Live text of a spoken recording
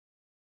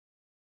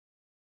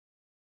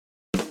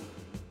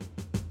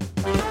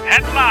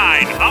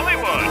Headline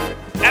Hollywood.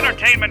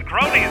 Entertainment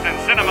cronies and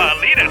cinema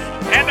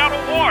elitists hand out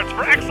awards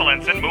for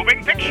excellence in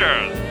moving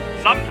pictures.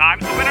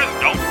 Sometimes the winners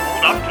don't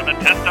hold up to the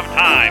test of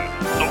time,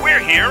 so we're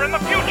here in the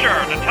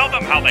future to tell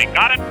them how they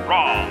got it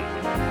wrong.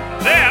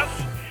 This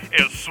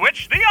is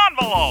Switch the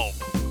Envelope.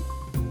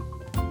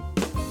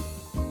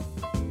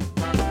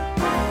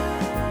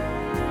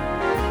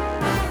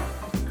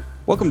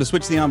 Welcome to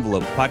Switch the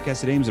Envelope, a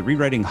podcast that aims at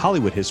rewriting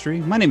Hollywood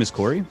history. My name is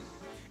Corey.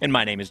 And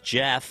my name is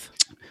Jeff.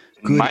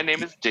 My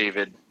name is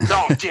David.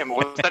 Oh, damn it.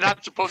 Was I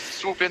not supposed to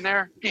swoop in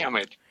there? Damn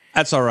it.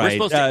 That's all right.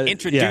 We're supposed to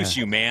introduce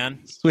you, man.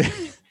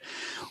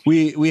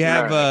 We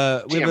have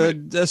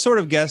a sort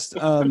of guest.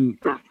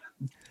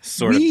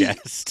 Sort of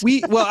guest.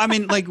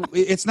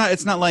 It's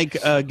not like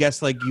a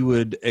guest like you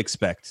would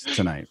expect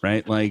tonight,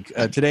 right? Like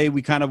today,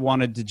 we kind of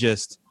wanted to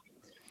just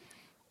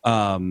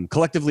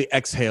collectively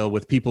exhale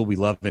with people we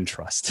love and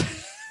trust.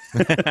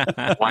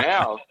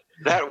 Wow.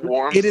 That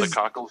warms the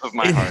cockles of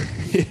my heart.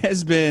 It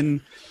has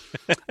been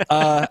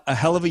a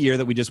hell of a year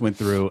that we just went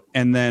through.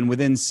 And then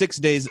within 6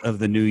 days of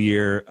the new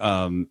year,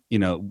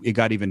 it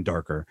got even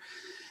darker.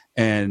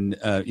 And,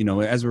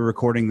 as we're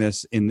recording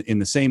this in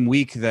the same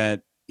week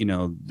that,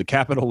 the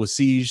Capitol was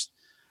sieged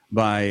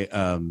by,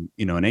 an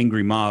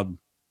angry mob,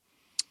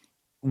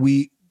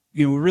 we're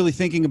really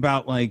thinking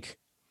about like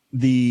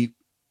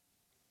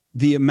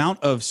the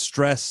amount of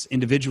stress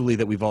individually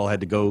that we've all had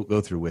to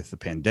go through with the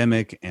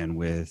pandemic and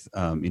with,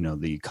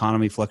 the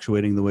economy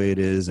fluctuating the way it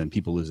is and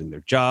people losing their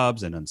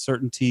jobs and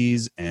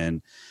uncertainties.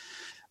 And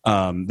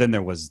then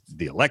there was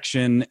the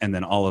election and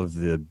then all of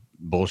the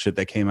bullshit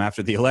that came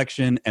after the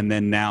election. And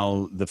then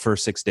now the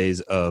first 6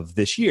 days of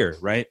this year,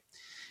 right?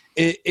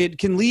 It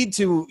can lead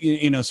to,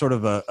 sort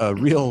of a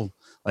real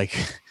like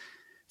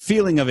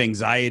feeling of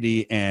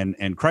anxiety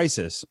and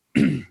crisis,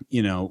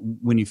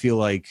 when you feel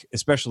like,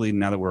 especially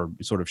now that we're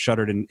sort of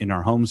shuttered in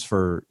our homes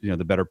for,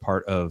 the better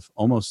part of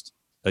almost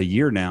a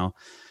year now,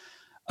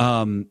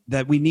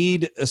 that we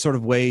need a sort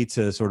of way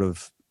to sort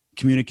of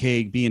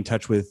communicate, be in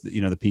touch with,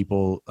 the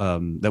people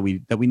that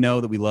we know,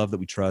 that we love, that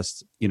we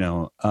trust,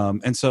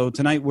 and so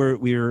tonight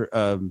we're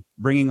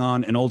bringing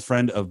on an old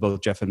friend of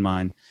both Jeff and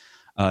mine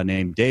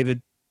named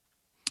David.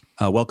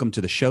 Welcome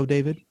to the show,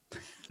 David,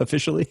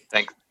 officially.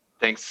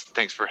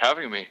 Thanks for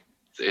having me.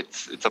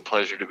 It's a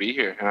pleasure to be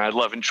here, and I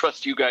love and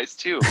trust you guys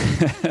too.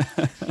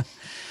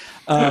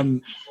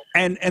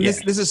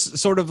 This is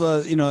sort of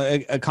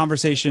a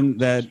conversation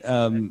that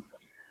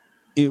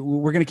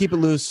we're going to keep it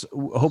loose.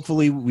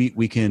 Hopefully,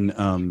 we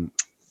can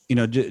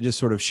just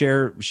sort of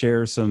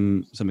share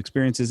some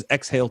experiences,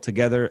 exhale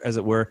together, as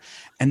it were,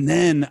 and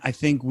then I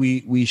think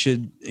we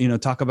should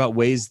talk about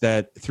ways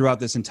that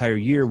throughout this entire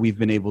year we've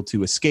been able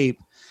to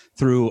escape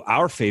through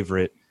our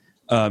favorite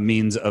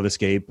means of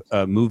escape,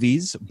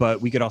 movies, but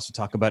we could also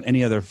talk about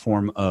any other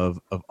form of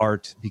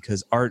art,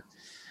 because art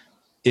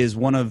is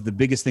one of the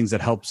biggest things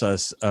that helps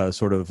us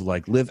sort of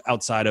like live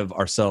outside of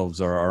ourselves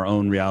or our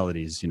own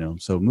realities,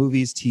 so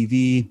movies,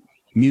 TV,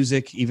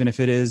 music, even if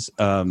it is,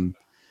 and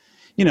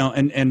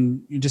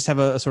you just have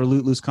a sort of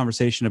loose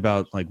conversation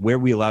about like where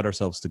we allowed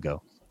ourselves to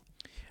go.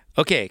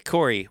 Okay,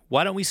 Corey,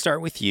 why don't we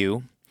start with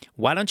you?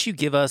 Why don't you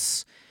give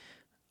us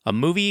a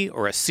movie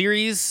or a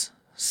series,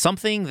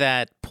 something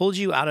that pulled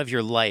you out of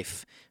your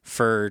life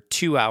for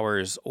 2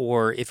 hours,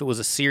 or if it was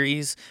a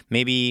series,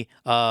 maybe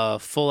a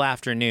full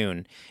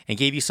afternoon, and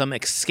gave you some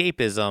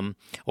escapism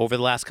over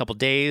the last couple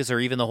days or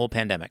even the whole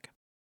pandemic?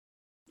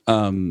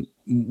 One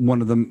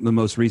of the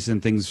most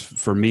recent things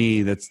for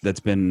me that's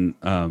been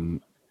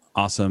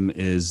awesome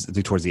is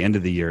towards the end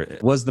of the year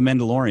was The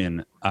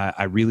Mandalorian.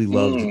 I really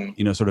loved,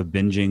 sort of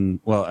binging.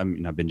 Well, I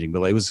mean, not binging,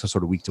 but it was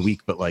sort of week to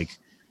week. But like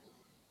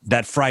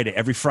that Friday,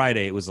 every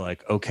Friday, it was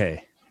like,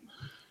 okay,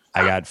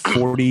 I got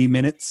 40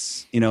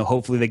 minutes.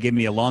 Hopefully they gave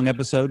me a long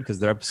episode because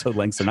their episode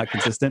lengths are not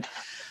consistent.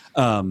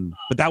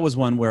 But that was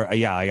one where,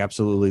 I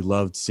absolutely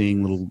loved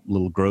seeing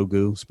little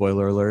Grogu,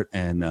 spoiler alert,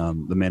 and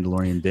The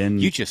Mandalorian Din.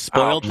 You just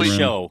spoiled the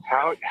show.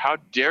 How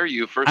dare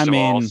you, first of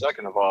all.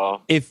 Second of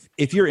all.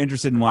 If you're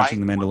interested in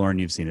watching The Mandalorian,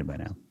 you've seen it by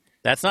now.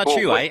 That's not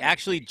true. I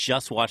actually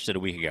just watched it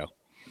a week ago.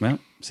 Well,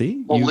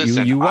 see?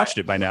 Listen, you watched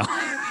it by now.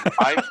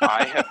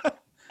 I have...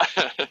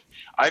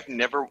 I've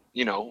never,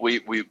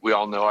 we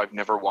all know I've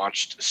never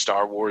watched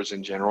Star Wars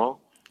in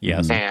general.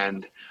 Yes.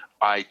 And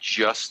I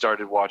just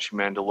started watching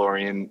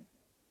Mandalorian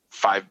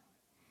five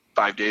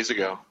days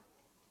ago.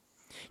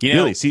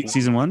 Really?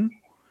 Season 1?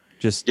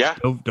 Just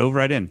dove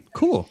right in.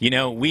 Cool.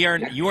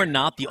 You are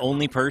not the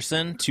only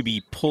person to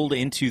be pulled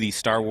into the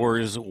Star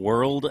Wars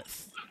world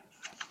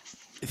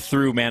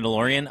through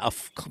Mandalorian. A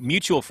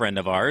mutual friend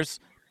of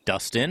ours,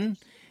 Dustin.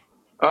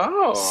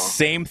 Oh.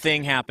 Same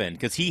thing happened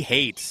because he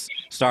hates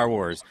Star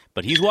Wars,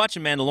 but he's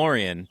watching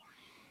Mandalorian,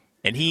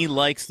 and he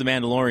likes The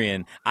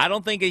Mandalorian. I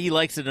don't think he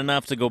likes it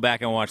enough to go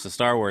back and watch the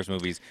Star Wars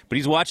movies, but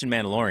he's watching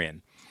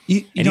Mandalorian,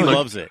 and he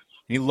loves it.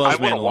 He loves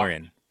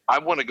Mandalorian. I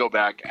want to go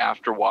back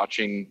after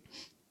watching,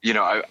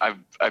 I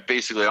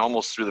basically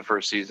almost through the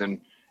first season,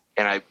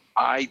 and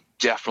I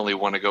definitely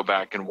want to go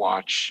back and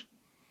watch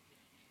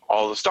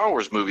all the Star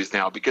Wars movies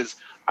now because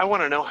I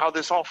want to know how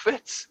this all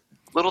fits.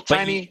 Little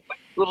tiny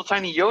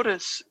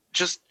Yoda's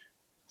just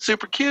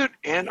super cute,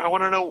 and I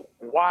want to know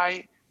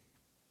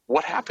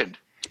what happened.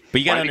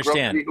 But you got to Why did he grow up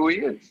to understand, be who he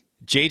is?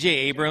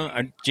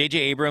 J.J.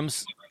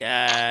 Abrams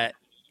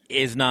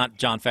is not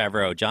Jon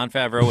Favreau. Jon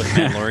Favreau with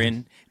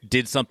Mandalorian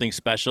did something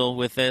special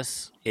with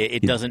this.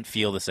 It doesn't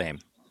feel the same.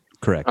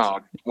 Correct. Oh,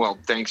 well,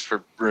 thanks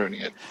for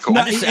ruining it. Cool.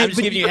 No, I'm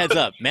just giving you a heads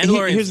up. Here's the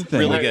Mandalorian's thing.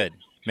 really good.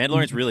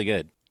 Mandalorian's really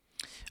good.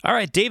 All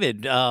right,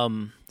 David,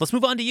 let's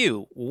move on to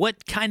you.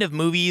 What kind of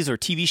movies or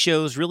TV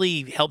shows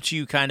really helped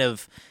you kind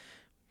of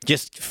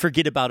just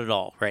forget about it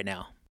all right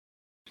now?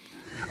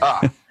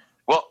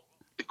 Well,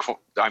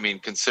 I mean,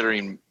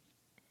 considering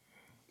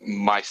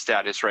my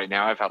status right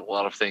now, I've had a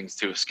lot of things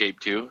to escape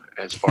to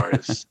as far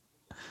as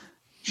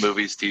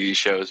movies, TV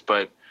shows,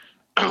 but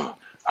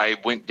I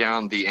went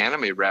down the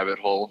anime rabbit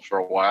hole for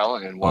a while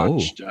and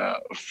watched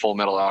Full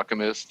Metal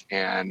Alchemist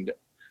and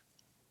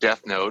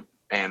Death Note,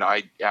 and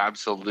I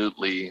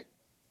absolutely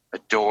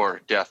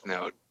adore Death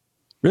Note.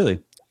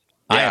 Really?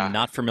 I Yeah. am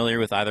not familiar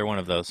with either one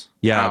of those.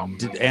 Yeah.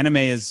 Oh. Anime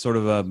is sort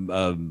of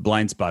a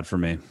blind spot for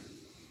me.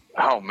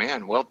 Oh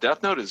man, well,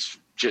 Death Note it's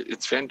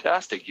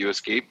fantastic. You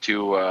escape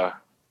to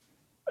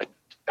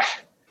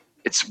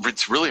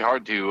it's really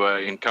hard to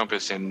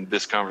encompass in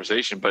this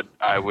conversation, but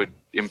I would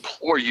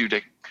implore you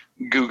to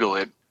Google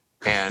it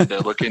and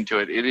look into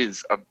it. It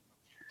is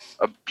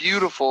a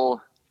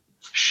beautiful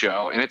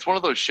show, and it's one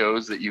of those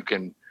shows that you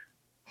can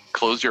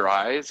close your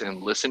eyes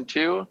and listen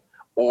to,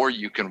 or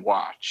you can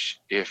watch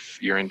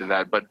if you're into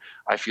that. But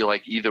I feel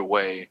like either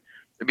way,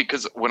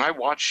 because when I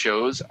watch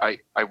shows, I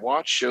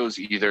watch shows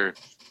either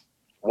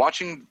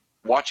watching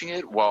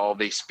it while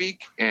they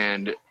speak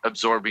and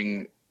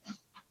absorbing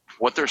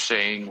what they're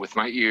saying with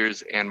my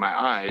ears and my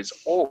eyes,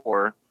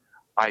 or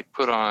I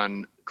put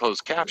on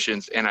closed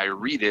captions and I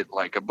read it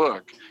like a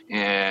book.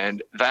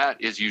 And that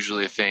is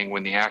usually a thing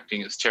when the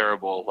acting is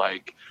terrible,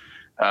 like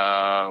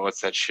what's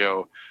that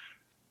show?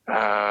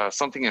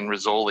 Something in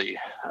Rizzoli.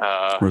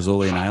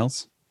 Rizzoli and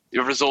Isles?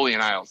 Rizzoli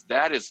and Isles.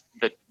 That is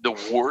the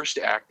worst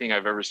acting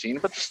I've ever seen,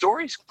 but the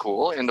story's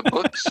cool and the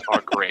books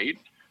are great.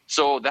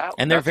 So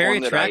And they're that's very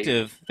one that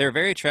attractive. They're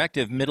very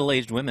attractive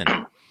middle-aged women.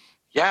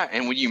 Yeah,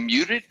 and when you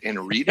mute it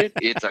and read it,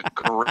 it's a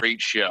great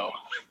show.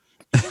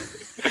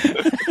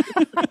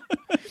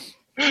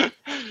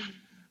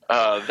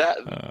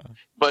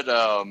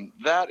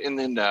 That and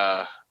then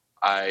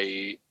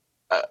I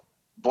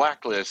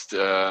Blacklist.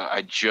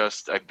 I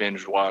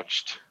binge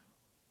watched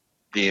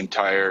the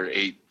entire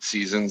 8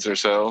 seasons or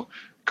so.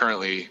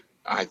 Currently,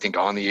 I think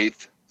on the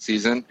 8th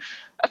season.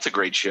 That's a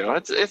great show.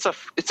 It's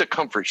a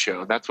comfort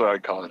show. That's what I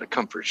call it, a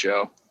comfort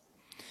show.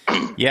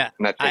 Yeah,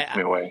 And that takes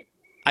me away.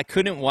 I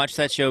couldn't watch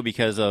that show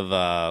because of.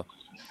 I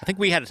think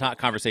we had a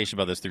conversation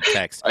about this through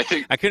text. I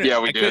think. I couldn't. Yeah,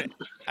 we did.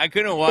 I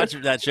couldn't watch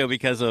that show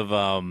because of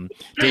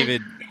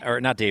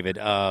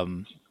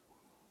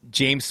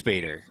James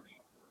Spader.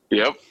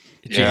 Yep.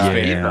 James Yeah.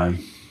 Spader. Yeah.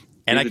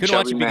 And I He's a couldn't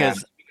watch it chubby because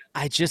man.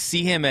 I just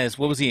see him as,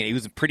 what was he? He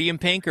was Pretty in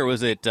Pink, or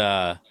was it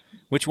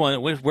which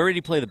one? Where did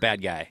he play the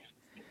bad guy?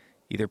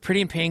 Either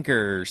Pretty in Pink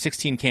or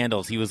 16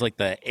 Candles. He was like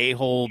the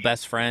a-hole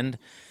best friend.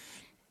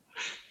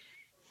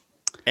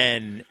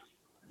 And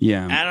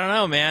Yeah. I don't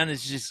know, man.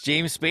 It's just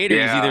James Spader.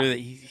 Yeah.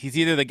 He's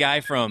either the guy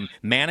from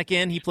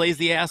Mannequin, he plays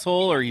the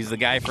asshole, or he's the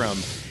guy from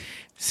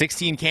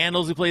 16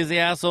 Candles who plays the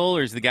asshole,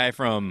 or he's the guy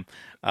from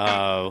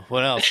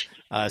what else?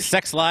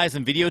 Sex Lies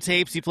and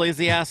Videotapes, he plays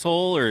the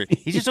asshole, or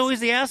he's just always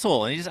the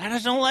asshole, and I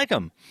just don't like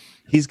him.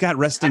 He's got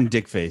resting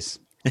dick face.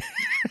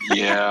 Yeah.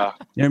 You know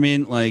what I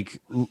mean?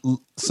 Like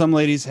some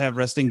ladies have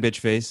resting bitch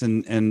face,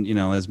 and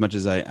as much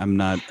as I'm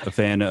not a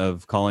fan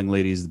of calling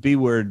ladies the B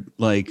word,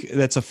 like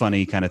that's a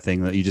funny kind of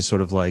thing that you just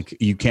sort of like,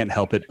 you can't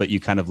help it, but you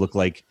kind of look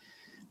like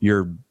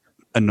you're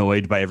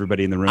annoyed by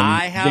everybody in the room.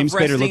 I have James Spader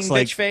resting looks bitch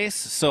like face,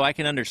 so I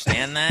can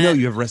understand that. no,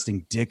 you have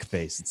resting dick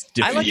face. It's I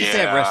different. like to say I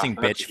have Yeah, resting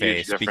that's a bitch huge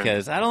face difference.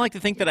 because I don't like to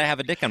think that I have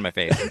a dick on my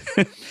face.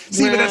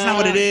 See, but that's not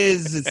what it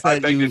is. It's I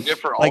that beg to you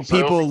differ like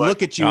also, people but-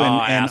 look at you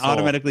Oh, and asshole.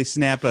 automatically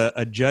snap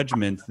a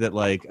judgment that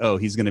like, oh,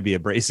 he's going to be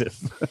abrasive,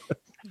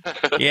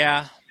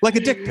 Yeah, like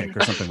a dick pic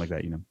or something like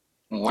that.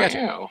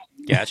 Wow.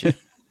 gotcha.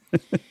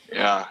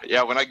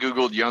 Yeah. When I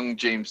Googled young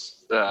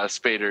James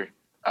Spader,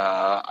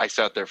 I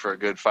sat there for a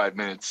good 5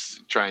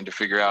 minutes trying to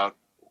figure out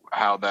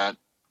how that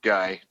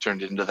guy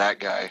turned into that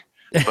guy.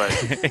 But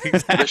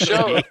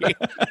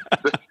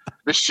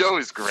the show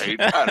is great.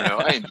 I don't know.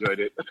 I enjoyed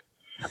it.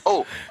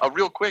 Oh,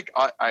 real quick,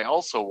 I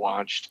also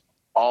watched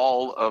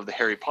all of the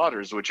Harry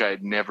Potters, which I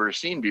had never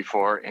seen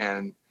before,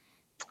 and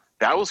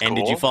that was And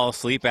cool. did you fall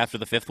asleep after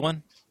the 5th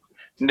one?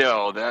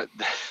 No,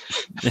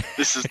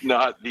 this is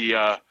not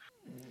the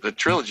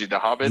trilogy, The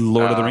Hobbit,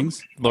 Lord of the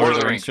Rings. Lord of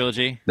the Rings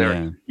trilogy?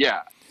 Yeah.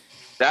 Yeah,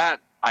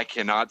 that I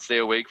cannot stay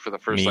awake for the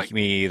first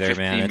Me either,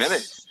 15 man. It's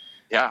minutes.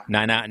 Yeah,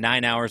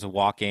 9 hours of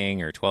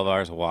walking or 12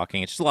 hours of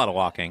walking. It's just a lot of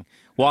walking.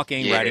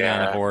 Walking, riding on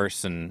a Yeah.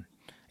 horse, and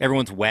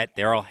everyone's wet.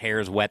 Their all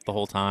hair's wet the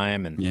whole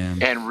time. And Yeah.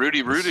 and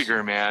Rudy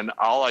Rudiger, man,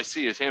 all I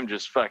see is him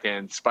just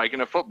fucking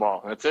spiking a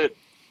football. That's it.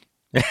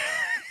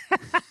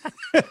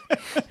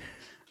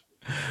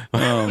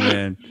 Oh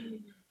man.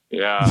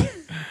 Yeah.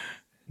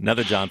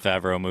 Another Jon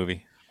Favreau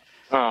movie.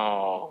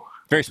 Oh.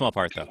 Very small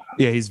part, though.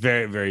 Yeah, he's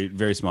very, very,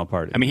 very small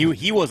part. I mean,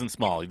 he wasn't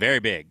small, very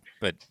big,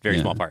 but very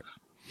Yeah. small part.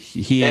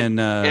 He And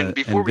and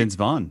before Vince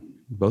Vaughn,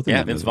 both. In Yeah,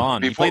 that Vince movie.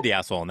 Vaughn. He Before- played the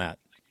asshole in that.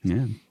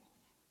 Yeah.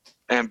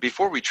 And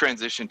before we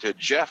transition to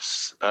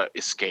Jeff's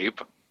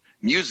escape,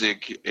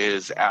 music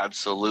has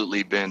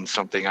absolutely been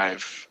something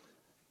I've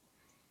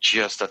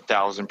just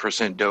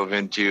 1,000% dove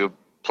into,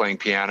 playing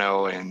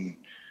piano and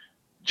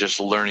just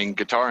learning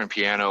guitar and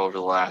piano over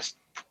the last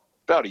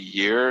about a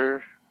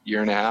year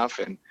and a half.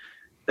 And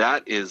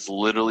that is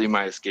literally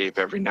my escape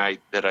every night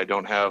that I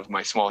don't have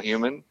my small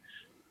human.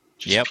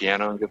 Just Yep.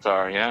 piano and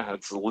guitar. Yeah,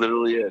 that's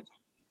literally it.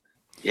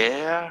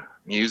 Yeah,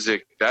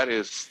 music. That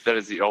is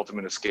the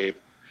ultimate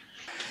escape.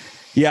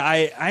 Yeah,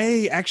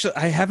 I actually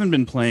I haven't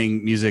been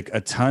playing music a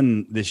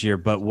ton this year,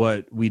 but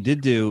what we did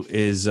do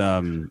is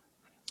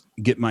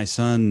get my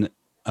son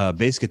a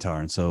bass guitar,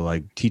 and so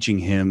like teaching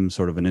him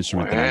sort of an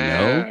instrument that I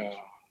know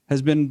Wow.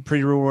 has been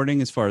pretty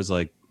rewarding as far as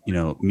like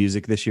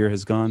music this year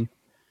has gone.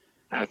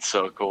 That's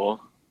so cool.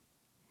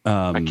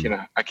 Um,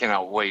 I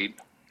cannot wait.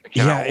 I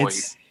yeah, cannot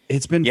wait.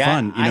 it's been Yeah,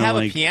 fun. I have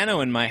a piano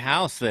in my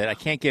house that I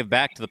can't give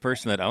back to the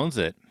person that owns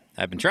it.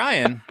 I've been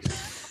trying.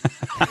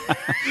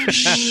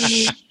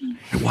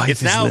 My wife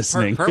It's is now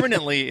listening.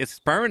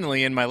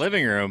 permanently in my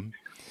living room.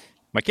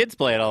 My kids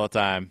play it all the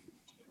time.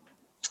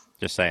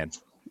 Just saying.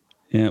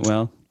 Yeah,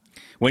 well,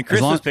 When as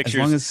Christmas long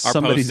pictures as are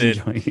somebody's posted,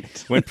 enjoying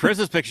it. when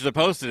Christmas pictures are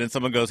posted and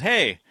someone goes,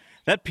 "Hey,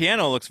 that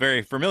piano looks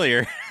very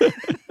familiar."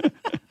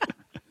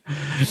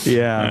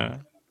 Yeah.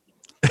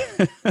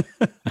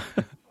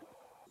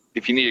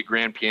 If you need a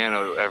grand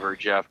piano ever,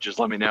 Jeff, just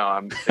let me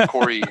know.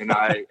 Corey and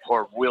I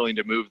are willing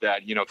to move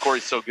that.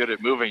 Corey's so good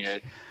at moving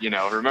it.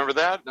 Remember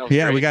that? That was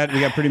Yeah, great. we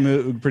got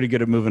pretty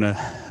good at moving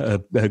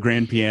a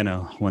grand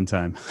piano one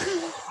time.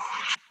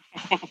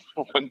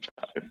 One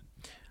time.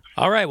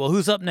 All right, well,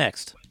 who's up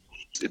next?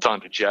 It's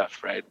on to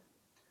Jeff, right?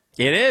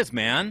 It is,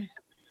 man.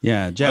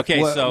 Yeah, Jeff.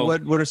 Okay,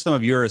 what are some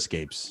of your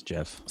escapes,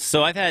 Jeff?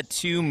 So I've had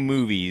two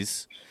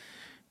movies.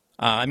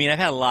 I've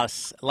had a lot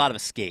of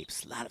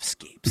escapes,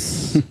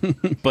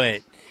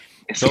 but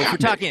so if we're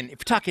talking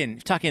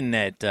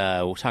that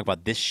we'll talk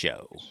about this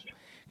show,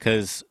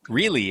 because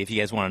really, if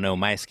you guys want to know,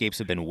 my escapes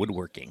have been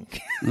woodworking.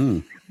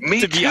 Me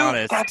To too. be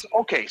honest. That's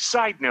okay.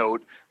 Side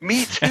note,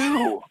 me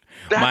too.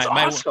 That's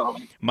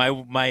awesome.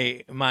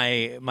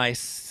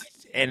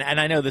 And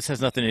I know this has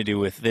nothing to do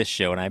with this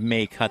show, and I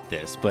may cut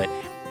this, but.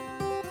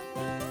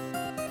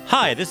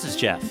 Hi, this is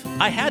Jeff.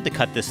 I had to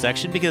cut this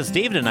section because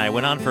David and I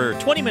went on for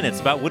 20 minutes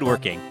about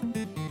woodworking.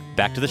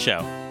 Back to the show.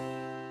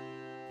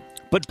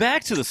 But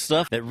back to the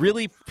stuff that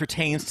really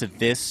pertains to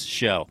this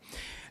show.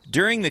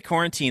 During the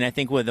quarantine, I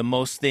think one of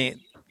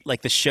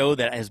the show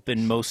that has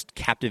been most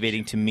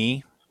captivating to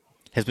me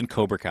has been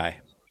Cobra Kai.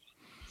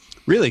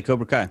 Really,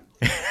 Cobra Kai.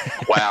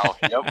 Wow.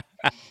 Yep.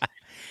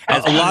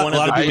 As A being lot one of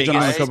of the people jump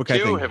on the biggest, Cobra Kai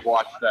too thing. have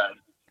watched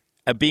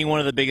that. being one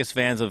of the biggest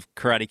fans of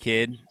Karate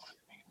Kid,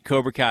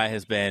 Cobra Kai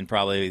has been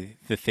probably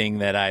the thing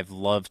that I've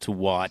loved to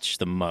watch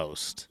the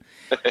most.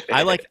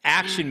 I like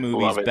action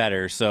movies Love it.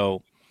 better,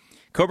 so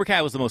Cobra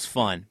Kai was the most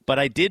fun. But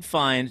I did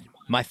find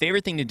my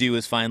favorite thing to do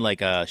is find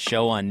like a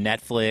show on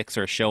Netflix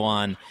or a show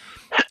on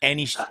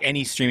any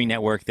streaming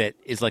network that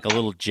is like a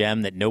little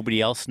gem that nobody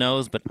else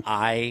knows, but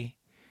I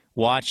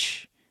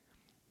watch,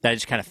 that I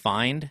just kind of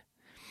find.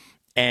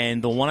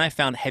 And the one I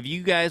found, have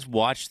you guys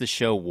watched the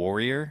show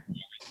Warrior?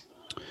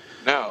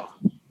 No.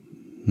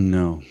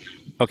 No.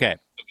 Okay.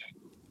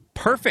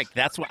 Perfect.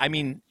 That's what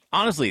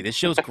honestly, this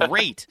show's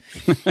great.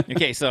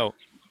 Okay, so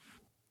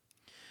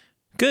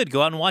good.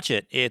 Go out and watch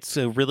it. It's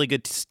a really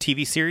good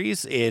TV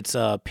series. It's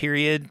a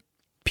period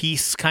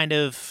piece kind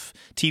of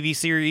TV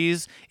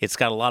series. It's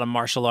got a lot of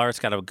martial arts,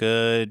 got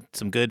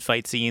some good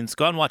fight scenes.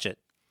 Go out and watch it.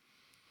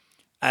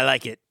 I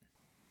like it.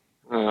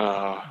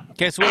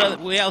 Okay, so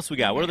what else we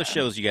got? What other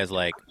shows you guys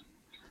like?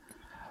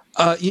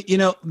 There's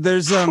What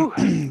there's about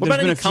been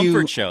any a few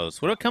comfort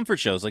shows? What about comfort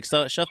shows? Like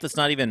stuff that's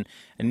not even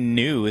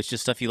new. It's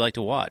just stuff you like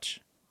to watch.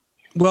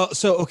 Well,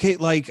 so okay,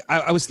 like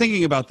I was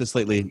thinking about this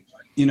lately.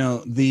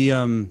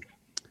 The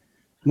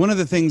one of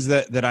the things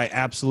that I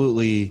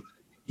absolutely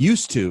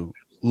used to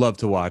love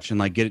to watch and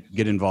like get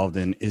involved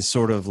in is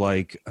sort of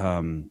like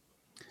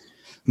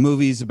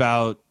movies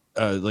about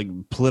like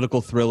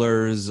political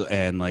thrillers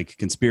and like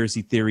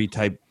conspiracy theory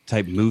type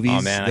movies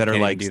Oh, man, I that are can't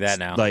even like do that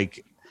now.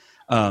 like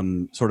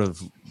sort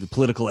of the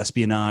political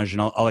espionage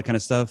and all that kind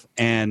of stuff.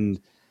 And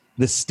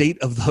the state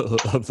of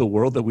the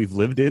world that we've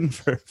lived in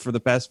for the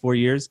past 4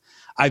 years,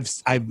 I've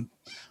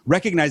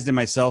recognized in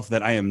myself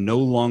that I am no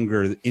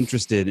longer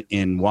interested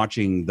in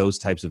watching those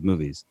types of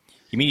movies.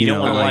 You mean you don't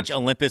want to like- watch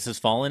Olympus Has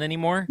Fallen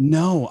anymore?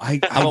 No, I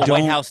How about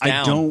don't. White House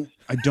Down?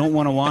 I don't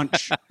want to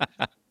watch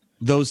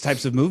those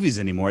types of movies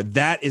anymore.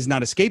 That is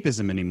not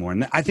escapism anymore.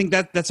 And I think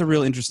that's a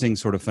real interesting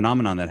sort of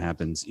phenomenon that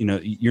happens.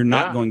 You're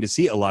not Yeah. going to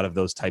see a lot of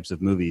those types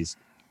of movies.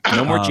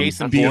 No more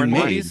Jason being Bourne made.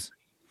 movies?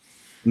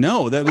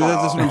 No, that's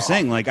what I'm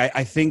saying. Like,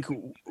 I think,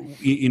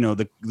 you know,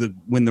 the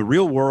when the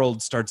real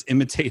world starts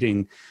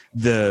imitating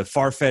the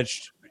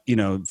far-fetched, you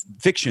know,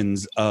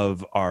 fictions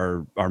of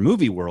our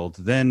movie world,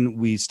 then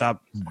we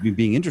stop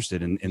being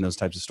interested in those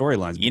types of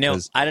storylines. You know,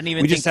 I don't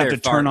even we think just have they're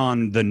to turn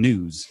on the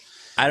news.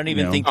 I don't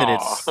even think that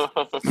it's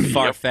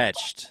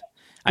far-fetched.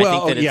 Well, I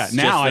think that yeah, it's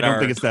now just I that don't our-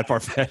 think it's that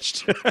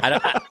far-fetched.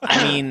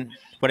 I mean,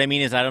 what I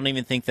mean is I don't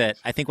even think that.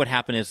 I think what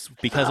happened is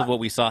because of what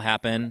we saw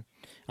happen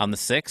on the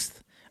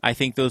 6th, I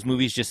think those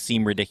movies just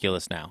seem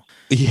ridiculous now.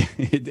 Yeah,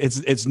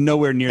 it's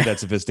nowhere near that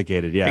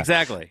sophisticated. Yeah,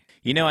 Exactly.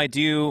 You know, I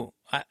do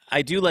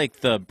like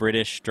the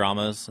British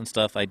dramas and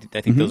stuff. I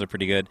think those are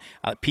pretty good.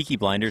 Peaky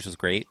Blinders was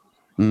great.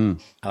 I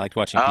liked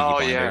watching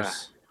Peaky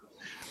Blinders.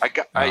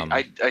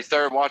 I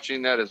started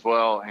watching that as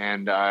well,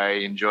 and I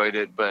enjoyed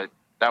it, but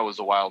that was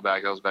a while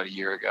back. That was about a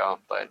year ago.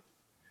 But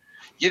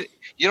you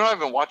know what I've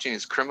been watching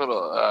is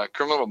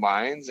Criminal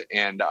Minds,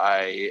 and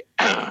I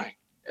don't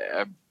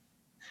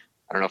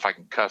know if I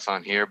can cuss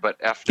on here, but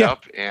effed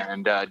up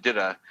and I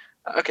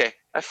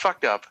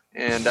fucked up,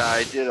 and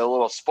I did a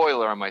little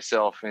spoiler on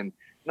myself, and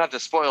not to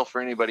spoil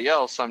for anybody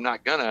else, I'm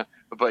not gonna.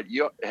 But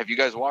have you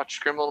guys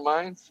watched Criminal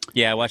Minds?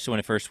 Yeah, I watched it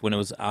when it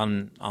was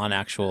on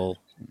actual.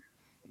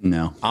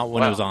 No,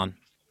 when it was on.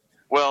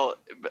 Well,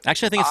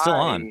 actually, I think it's still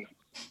on.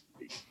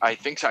 I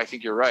think so. I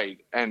think you're right.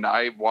 And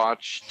I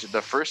watched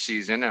the first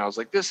season, and I was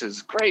like, "This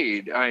is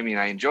great." I mean,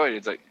 I enjoyed it.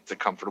 It's like it's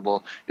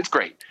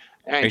great.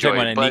 Are you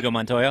talking about Inigo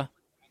Montoya?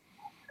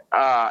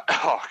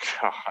 Oh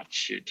God,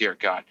 dear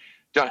God,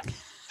 don't.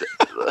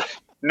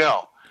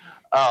 No.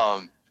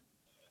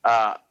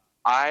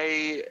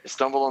 I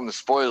stumbled on the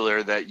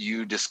spoiler that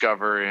you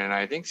discover in,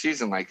 I think,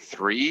 season like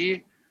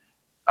 3.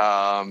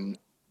 I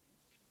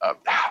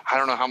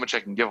don't know how much I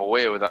can give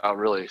away without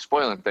really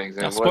spoiling things.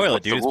 Don't spoil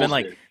it, dude.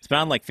 It's been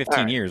on like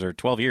 15 years or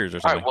 12 years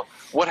or something. All right,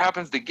 well, what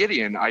happens to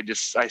Gideon? I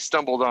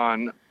stumbled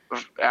on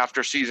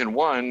after season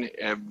 1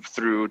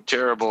 through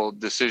terrible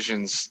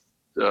decisions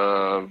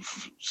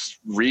of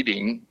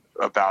reading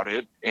about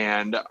it,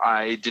 and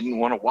I didn't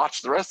want to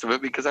watch the rest of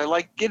it because I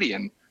like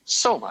Gideon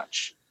so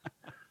much.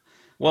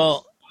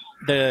 Well,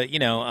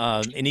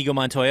 Inigo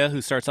Montoya,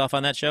 who starts off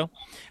on that show,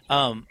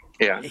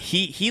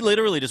 he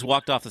literally just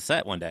walked off the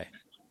set one day.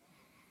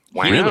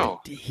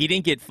 Wow. He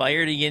didn't get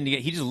fired.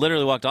 He just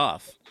literally walked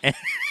off,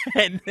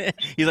 and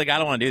he's like, I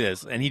don't want to do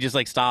this, and he just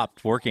like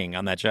stopped working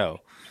on that show.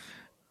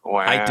 Wow.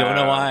 I don't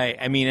know why.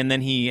 I mean, and then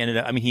he ended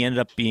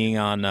up being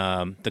on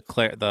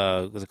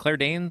was it Claire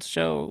Danes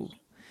show?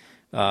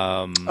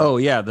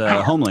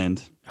 The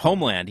Homeland.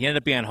 Homeland. He ended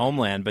up being on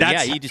Homeland, but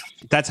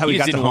that's how he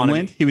got to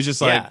Homeland. He was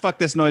just like, "Fuck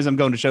this noise! I'm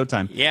going to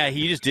Showtime." Yeah,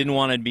 he just didn't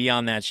want to be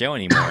on that show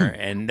anymore,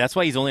 and that's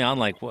why he's only on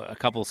like a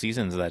couple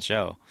seasons of that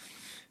show.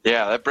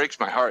 Yeah, that breaks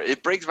my heart.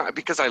 It breaks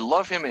because I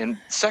love him, and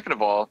second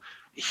of all,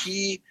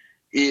 he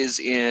is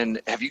in.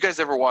 Have you guys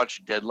ever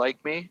watched Dead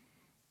Like Me?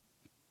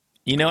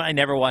 You know, I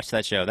never watched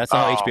that show. That's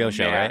an HBO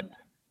show, right?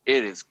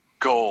 It is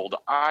gold.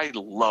 I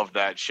love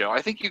that show.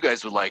 I think you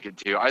guys would like it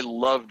too. I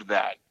loved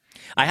that.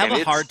 I have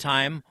a hard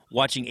time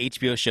watching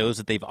HBO shows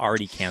that they've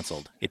already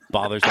canceled. It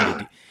bothers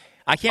me.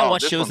 I can't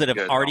watch shows that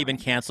have already been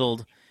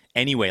canceled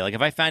anyway. Like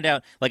if I find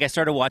out, like I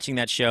started watching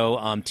that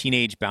show,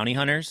 Teenage Bounty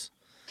Hunters.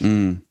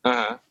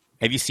 Uh-huh.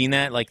 Have you seen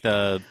that? Like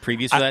the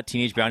previews for that,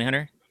 Teenage Bounty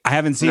Hunter? I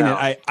haven't seen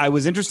it. I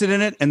was interested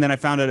in it, and then I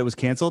found out it was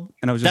canceled,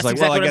 and I was just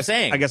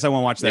I guess I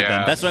won't watch that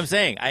then. That's what I'm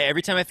saying.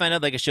 Every time I find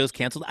out like a show's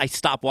canceled, I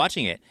stop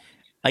watching it.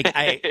 Like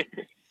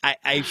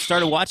I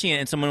started watching it,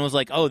 and someone was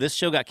like, "Oh, this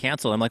show got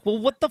canceled." I'm like, "Well,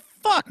 what the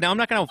fuck?" Now I'm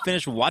not going to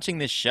finish watching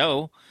this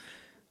show.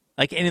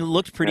 Like, and it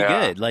looked pretty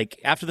good. Like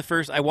after the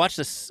first, I watched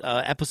this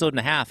episode and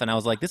a half, and I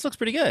was like, "This looks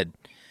pretty good."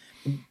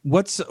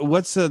 What's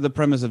the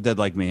premise of Dead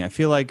Like Me? I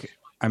feel like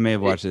I may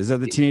have watched it. Is that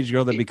the teenage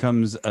girl that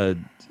becomes a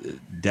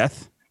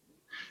death?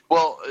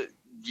 Well,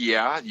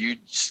 yeah, you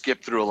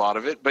skip through a lot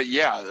of it, but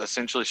yeah,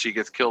 essentially she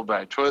gets killed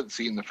by a toilet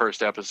seat in the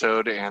first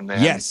episode, and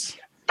then yes,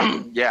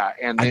 yeah,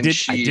 and then I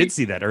did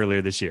see that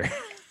earlier this year,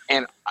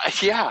 and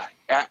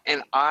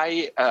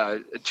I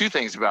two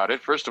things about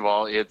it. First of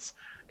all, it's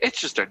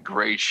just a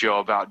great show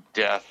about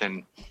death,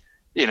 and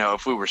you know,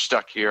 if we were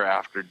stuck here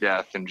after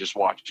death and just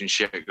watching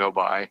shit go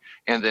by,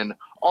 and then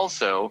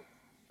also,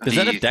 does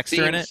that have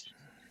Dexter in it?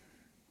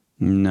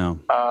 No,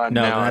 no,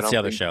 that's the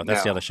other show.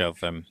 That's the other show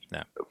from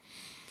no.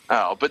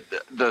 Oh, but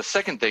the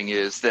second thing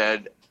is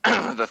that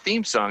the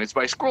theme song is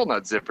by Squirrel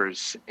Nut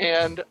Zippers,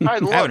 and I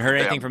haven't heard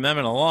anything from them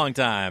in a long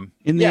time.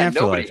 In the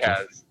afterlife, nobody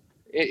has.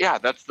 Yeah,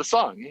 that's the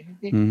song.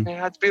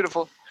 Yeah, it's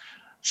beautiful.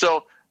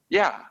 So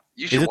yeah,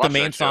 you should. Is it watch the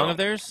main song of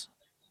theirs?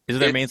 Is it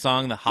their main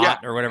song, the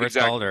Hot or whatever it's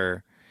called,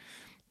 or?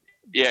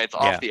 Yeah, it's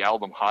off the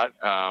album Hot,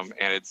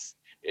 and it's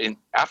in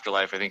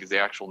Afterlife. I think is the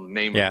actual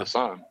name of the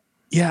song.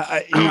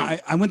 Yeah,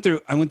 I went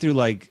through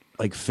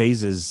like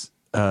phases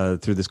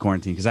through this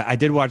quarantine because I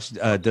did watch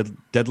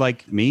Dead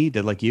Like Me,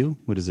 Dead Like You.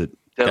 What is it?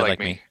 Dead Like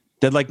Me.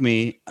 Dead Like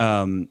Me.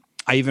 I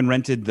even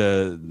rented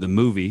the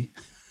movie.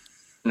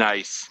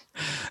 Nice.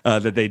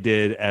 That they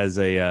did as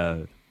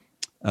a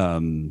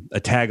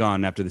tag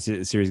on after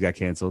the series got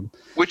canceled,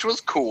 which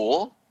was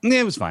cool. Yeah,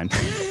 it was fine.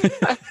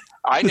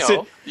 I Listen,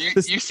 know.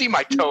 You see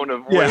my tone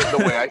of Yeah. the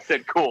way I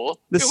said cool.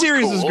 The It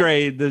series was cool.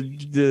 great.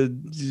 The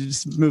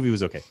movie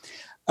was okay.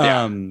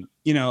 Yeah.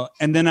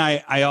 And then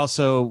I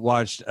also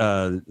watched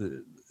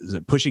is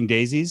it Pushing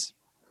Daisies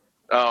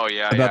Oh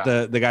yeah, about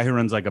yeah. the guy who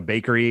runs like a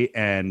bakery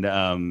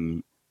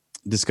and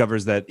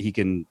discovers that he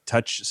can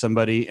touch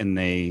somebody and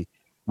they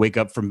wake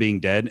up from being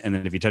dead, and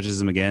then if he touches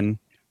them again,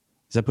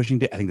 is that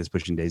Pushing? I think that's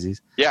Pushing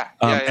Daisies. Yeah.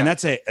 And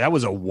that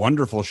was a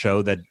wonderful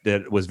show that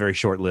was very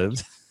short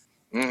lived.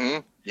 Mm-hmm.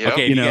 Yep.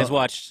 Okay, You have you know, guys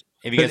watched?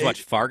 Have you but guys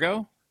watched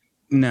Fargo?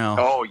 No.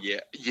 Oh yeah.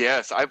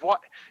 Yes, I've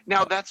watched.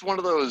 Now that's one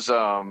of those.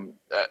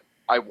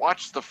 I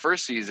watched the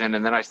first season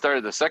and then I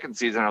started the second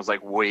season. I was like,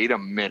 wait a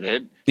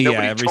minute. Yeah,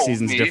 Nobody every told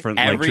season's me. different.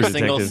 like Every True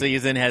single Detective.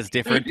 season has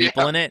different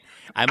people Yeah. in it.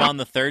 I'm on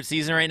the third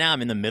season right now.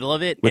 I'm in the middle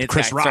of it. With and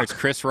Chris it starts Rock.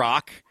 Chris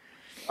Rock.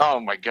 Oh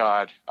my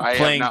god. I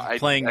Playing- have not.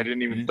 playing- I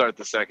didn't even start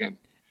the second.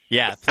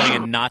 Yeah,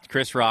 playing a not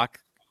Chris Rock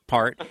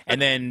part.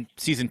 And then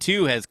season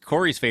 2 has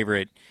Corey's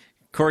favorite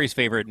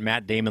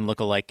Matt Damon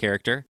lookalike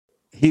character.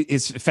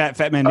 It's Fat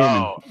Man Damon.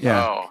 Oh.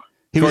 Yeah. Oh.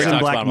 He Corey was in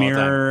talks Black about him all the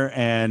time. Mirror,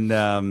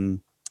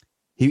 and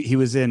he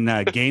was in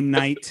Game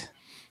Night.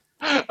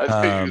 I thought you were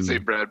gonna Um, say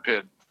Brad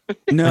Pitt.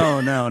 No.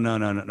 No, we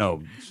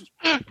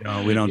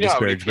don't You know how many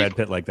disparage Brad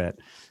Pitt like that.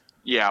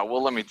 Yeah.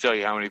 Well, let me tell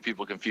you how many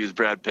people confuse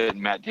Brad Pitt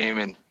and Matt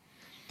Damon.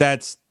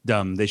 That's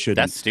dumb. They shouldn't.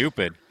 That's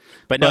stupid.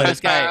 But no, But- this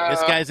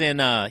guy's in.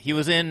 He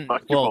was in.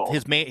 Fuck you Well,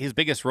 both. his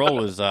biggest role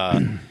was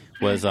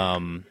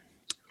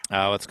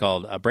what's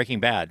called Breaking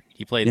Bad.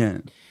 He played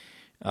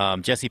Yeah.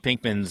 Jesse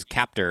Pinkman's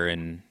captor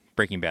in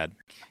Breaking Bad.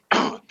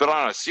 But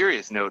on a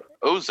serious note,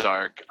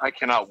 Ozark. I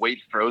cannot wait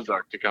for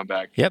Ozark to come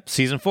back. Yep,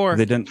 season 4. Have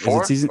they done?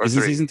 Four Is it or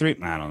three? season 3?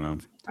 I don't know.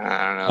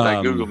 I don't know. That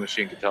Um, Google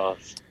machine could tell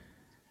us.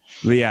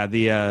 But yeah,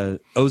 the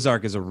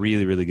Ozark is a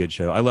really, really good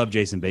show. I love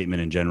Jason Bateman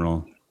in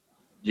general.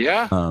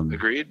 Yeah. Um,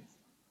 Agreed.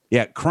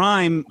 Yeah,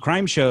 crime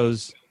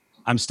shows.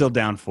 I'm still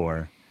down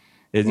for.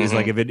 It's Mhm.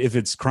 like if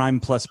it's crime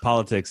plus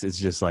politics, it's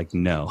just like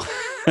no.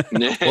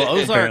 Well,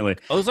 Apparently,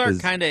 Ozark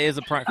is- kind of is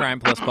a crime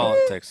plus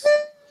politics.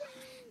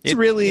 It's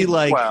really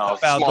like well,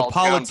 about the small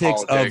town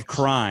politics of politics.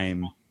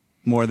 crime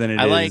more than it is.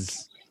 I like-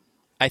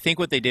 I think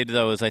what they did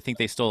though is I think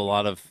they stole a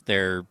lot of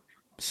their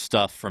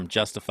stuff from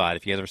Justified.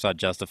 If you guys ever saw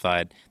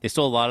Justified, they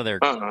stole a lot of their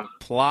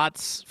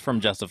plots from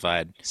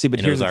Justified. See, but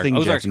in here's Ozark. the thing,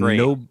 Ozark's Jeff.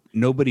 great.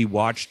 Nobody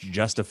watched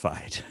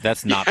Justified.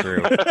 That's not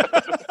true.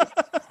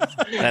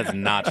 That's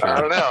not I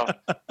true. don't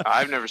know.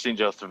 I've never seen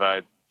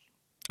Justified.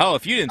 Oh,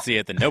 if you didn't see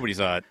it, then nobody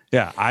saw it.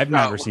 Yeah, I've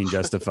never No. seen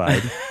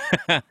Justified,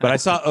 but I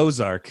saw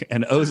Ozark,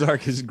 and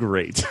Ozark is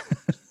great.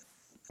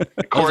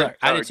 Ozark,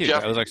 I or did too.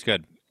 Jeff, Ozark's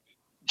good.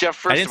 Jeff,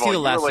 first I didn't of see all, the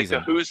last you were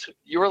like season.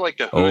 you were like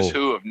the who's Oh.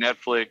 who of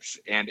Netflix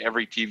and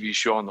every TV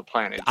show on the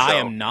planet. I So-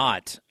 am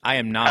not. I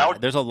am not. How-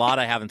 There's a lot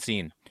I haven't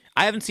seen.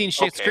 I haven't seen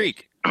Schitt's Okay.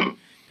 Creek.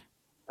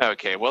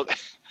 Okay, well,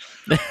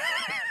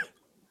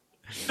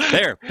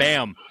 There,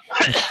 bam.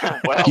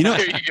 well, You know-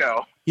 there you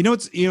go. You know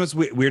what's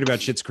weird about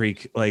Schitt's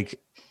Creek? Like,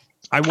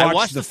 I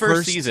watched the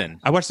first season.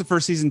 I watched the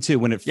first season too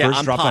when it Yeah,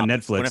 first dropped on Pop,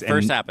 Netflix, when it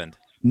first and happened.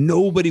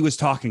 nobody was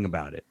talking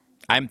about it.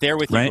 I'm there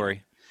with you, Right?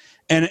 Corey.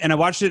 And I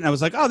watched it and I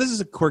was like, oh, this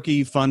is a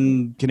quirky,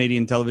 fun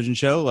Canadian television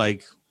show.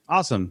 Like,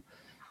 awesome.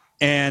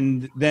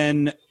 And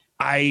then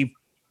I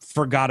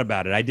forgot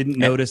about it. I didn't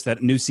notice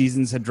that new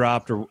seasons had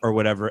dropped or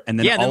whatever. And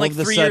then Yeah, and then, all like, of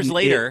a 3 years sudden,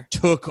 later- it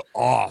took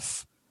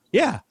off.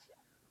 Yeah.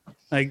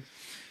 Like,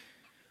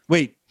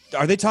 wait,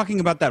 are they talking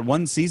about that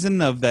one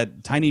season of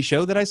that tiny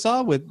show that I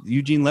saw with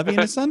Eugene Levy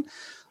and his son?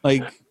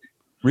 Like,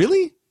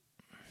 really?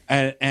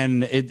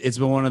 And it's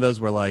been one of those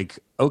where like,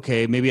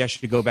 okay, maybe I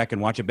should go back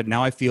and watch it. But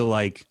now I feel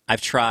like,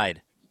 I've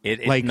tried.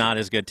 It's Like- not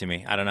as good to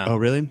me. I don't know. oh,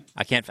 really?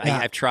 I can't. Yeah.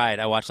 I've tried.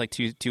 I watched like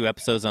two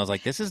episodes, and I was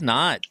like, this is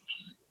not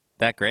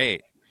that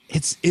great.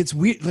 It's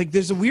weird. Like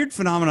there's a weird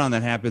phenomenon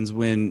that happens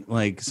when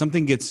like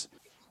something gets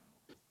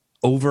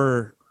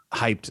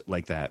overhyped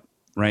like that,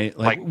 right?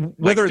 Like, Like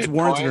whether it's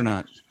warranted Bitcoin? or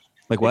not.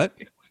 Like what?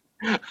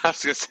 I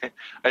was gonna say,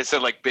 I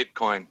said like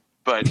Bitcoin,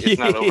 but it's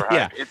not overhyped.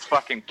 Yeah. It's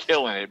fucking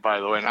killing it, by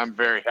the way, and I'm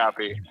very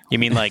happy. You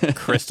mean like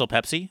Crystal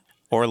Pepsi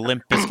or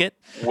Limp Biscuit,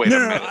 Wait No, a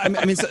no, no. minute.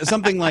 I mean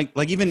something like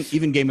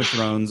even Game of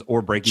Thrones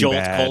or Breaking Jolt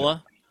Bad.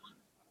 Cola?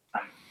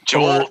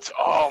 Jolt.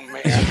 Oh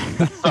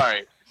man.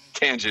 Sorry.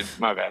 Tangent.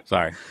 My bad.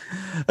 Sorry.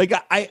 Like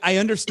I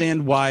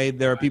understand why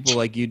there are people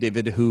like you,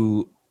 David,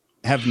 who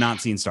have not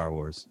seen Star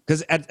Wars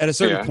because at a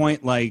certain Yeah.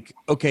 point, like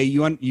okay,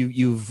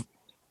 you've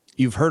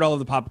heard all of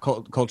the pop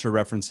culture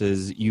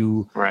references.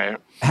 You Right.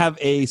 have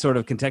a sort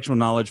of contextual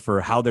knowledge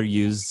for how they're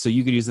used, so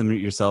you could use them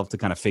yourself to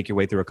kind of fake your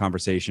way through a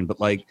conversation. But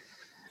like,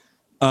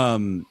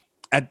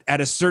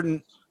 at a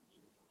certain,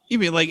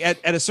 even like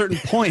at a certain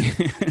point,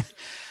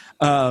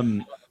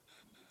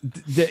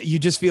 that you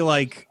just feel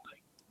like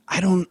I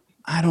don't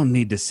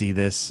need to see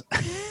this.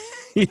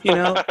 You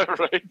know,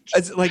 Right.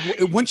 it's like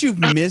once you've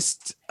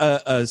missed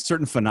a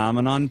certain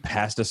phenomenon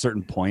past a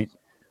certain point,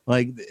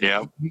 like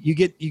Yeah. you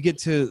get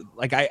to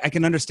like I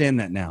can understand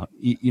that now.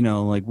 You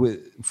know, like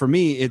for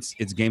me, it's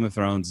Game of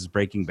Thrones, it's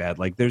Breaking Bad.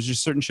 Like there's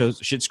just certain shows,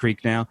 Schitt's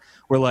Creek now,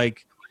 where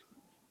like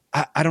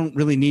I don't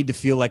really need to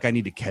feel like I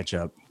need to catch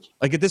up.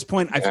 Like at this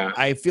point,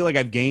 I feel like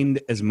I've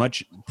gained as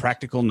much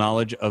practical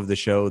knowledge of the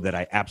show that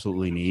I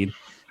absolutely need.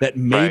 That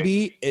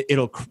maybe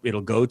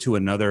it'll go to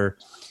another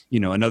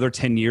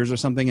 10 years or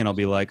something, and I'll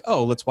be like,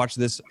 oh, let's watch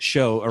this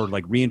show, or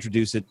like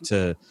reintroduce it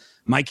to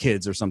my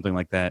kids or something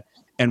like that,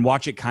 and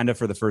watch it kind of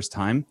for the first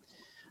time.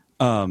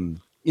 There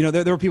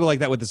were people like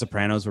that with The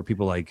Sopranos, where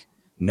people like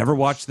never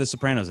watched The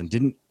Sopranos and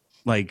didn't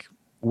like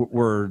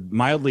were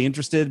mildly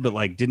interested, but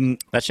like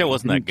didn't that show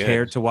wasn't that good.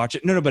 Care to watch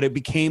it. No, but it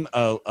became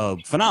a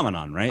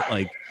phenomenon, right?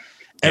 Like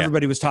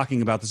everybody was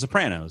talking about The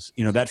Sopranos.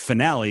 That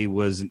finale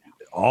was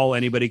all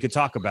anybody could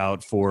talk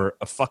about for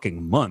a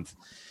fucking month.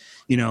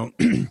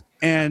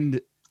 And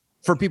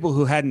for people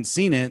who hadn't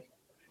seen it,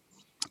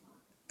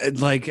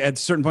 like at a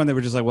certain point they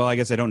were just like, well, I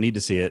guess I don't need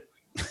to see it.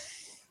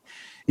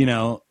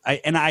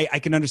 I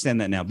can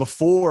understand that now.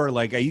 Before,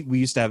 like we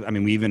used to have,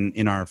 we even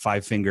in our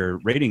 5-finger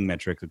rating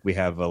metric, like we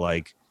have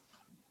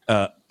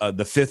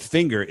the fifth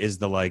finger is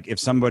the, like, if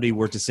somebody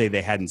were to say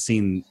they hadn't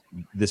seen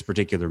this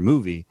particular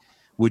movie,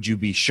 would you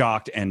be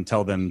shocked and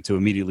tell them to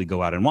immediately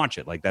go out and watch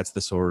it? Like that's the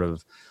sort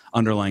of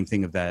underlying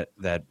thing of that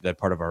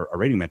part of our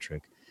rating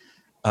metric.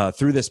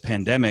 Through this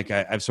pandemic,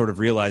 I've sort of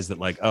realized that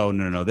like, oh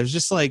no, there's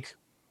just like,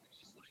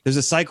 there's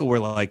a cycle where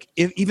like,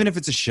 even if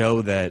it's a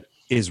show that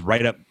is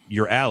right up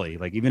your alley,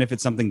 like even if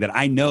it's something that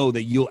I know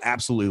that you'll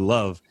absolutely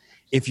love,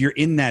 if you're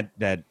in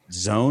that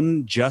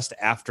zone just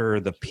after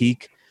the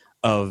peak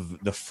of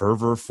the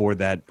fervor for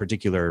that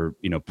particular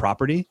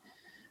property,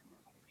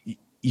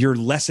 you're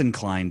less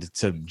inclined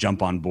to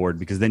jump on board,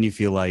 because then you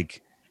feel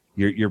like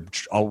you're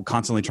all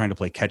constantly trying to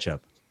play catch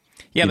up.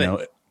 Yeah,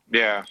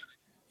 yeah,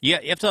 you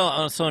have to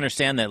also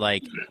understand that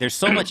like there's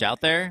so much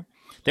out there.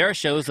 There are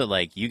shows that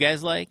like you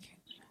guys like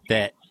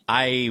that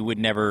I would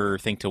never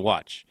think to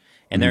watch,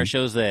 and there are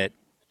shows that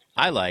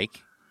I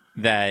like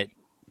that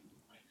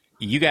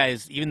you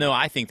guys, even though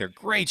I think they're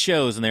great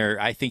shows and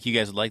I think you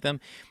guys would like them,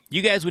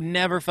 you guys would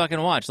never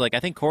fucking watch. Like I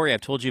think Corey,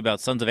 I've told you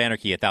about Sons of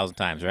Anarchy 1,000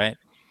 times, right?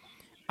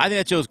 I think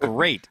that show's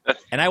great,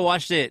 and I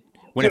watched it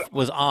when it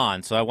was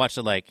on. So I watched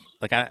it like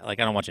I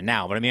don't watch it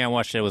now, but I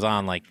watched it. It was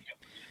on like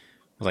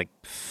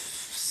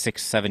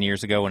 6-7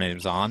 years ago when it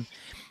was on.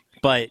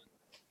 But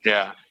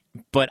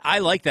I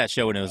liked that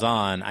show when it was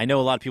on. I know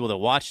a lot of people that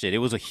watched it. It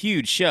was a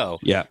huge show.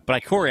 Yeah.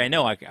 But Corey, I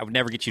know I would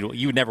never get you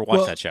would never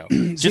watch that show.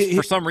 Just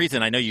for some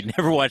reason, I know you'd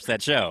never watch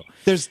that show.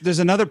 There's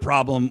another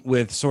problem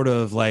with sort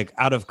of like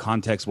out of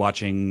context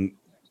watching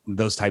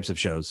those types of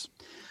shows.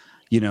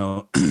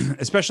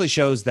 Especially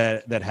shows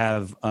that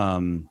have a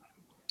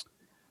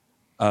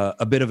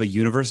bit of a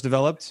universe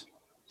developed.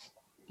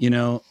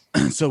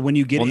 So when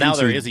you get now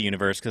there is a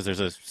universe because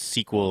there's a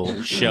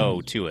sequel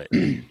show to it.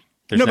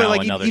 There's no, now but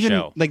like another even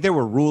show. Like there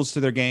were rules to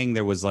their gang.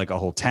 There was like a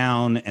whole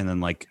town, and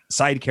then like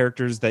side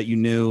characters that you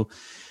knew,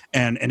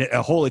 and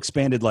a whole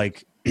expanded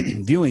like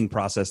viewing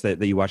process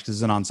that you watch because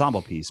it's an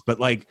ensemble piece. But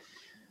like,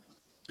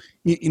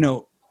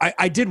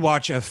 I did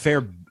watch a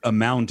fair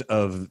amount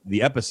of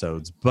the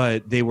episodes,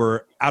 but they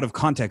were out of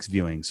context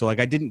viewing. So like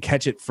I didn't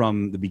catch it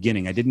from the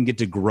beginning. I didn't get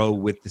to grow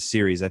with the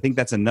series. I think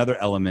that's another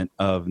element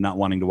of not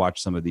wanting to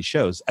watch some of these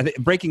shows. I think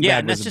Breaking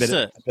Bad was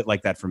a bit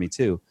like that for me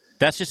too.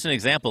 That's just an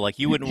example. Like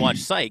you wouldn't watch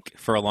Psych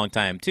for a long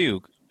time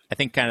too. I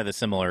think kind of the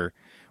similar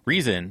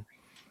reason,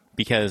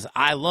 because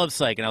I love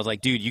Psych and I was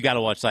like, dude, you got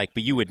to watch Psych,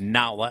 but you would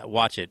not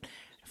watch it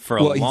for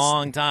a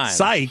long time.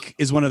 Psych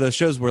is one of those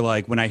shows where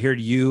like when I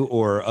heard you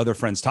or other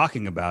friends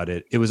talking about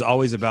it, it was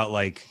always about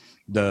like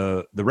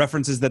the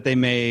references that they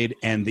made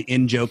and the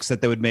in jokes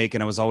that they would make,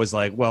 and I was always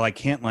like, well, I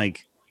can't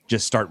like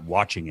just start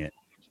watching it.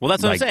 Well,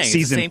 that's what I'm saying.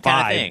 Season it's the same 5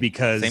 kind of thing.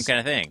 Because same kind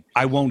of thing.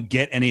 I won't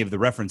get any of the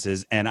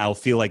references and I'll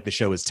feel like the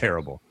show is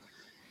terrible.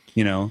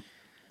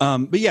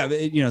 But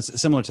yeah,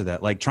 similar to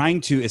that, like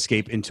trying to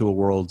escape into a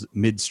world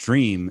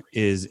midstream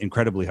is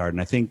incredibly hard.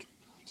 And I think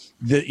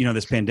that,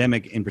 this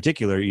pandemic in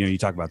particular, you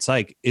talk about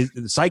Psych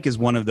is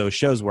one of those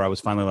shows where I was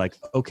finally like,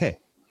 okay,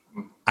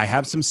 I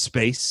have some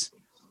space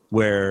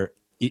where,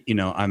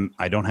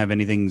 I don't have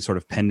anything sort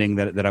of pending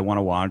that I want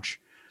to watch.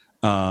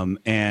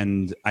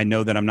 And I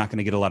know that I'm not going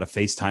to get a lot of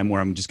FaceTime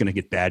where I'm just going to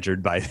get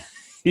badgered by,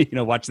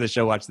 watch this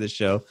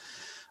show.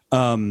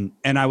 And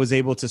I was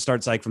able to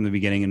start Psych from the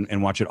beginning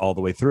and watch it all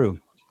the way through.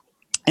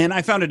 And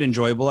I found it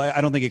enjoyable. I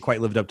don't think it quite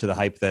lived up to the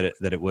hype that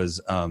it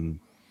was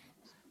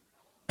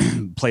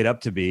played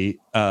up to be,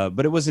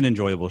 but it was an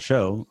enjoyable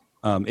show.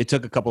 It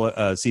took a couple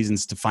of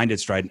seasons to find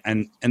its stride.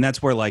 And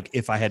that's where, like,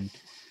 if I had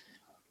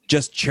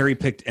just cherry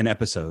picked an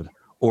episode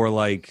or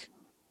like,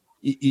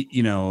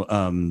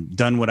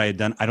 done what I had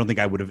done, I don't think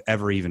I would have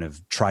ever even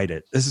have tried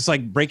it. This is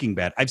like Breaking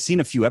Bad. I've seen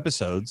a few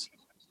episodes,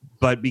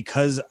 but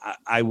because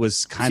I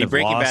was kind of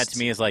Breaking lost. Bad to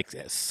me is like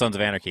Sons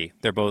of Anarchy.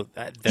 They're both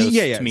those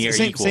to me are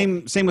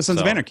equal. Same with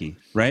Sons of Anarchy,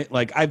 right?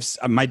 Like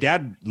my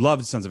dad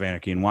loved Sons of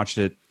Anarchy and watched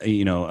it,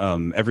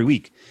 every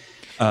week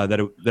that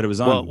it was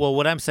on. Well,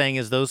 what I'm saying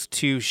is those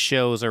two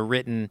shows are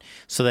written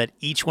so that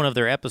each one of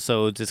their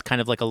episodes is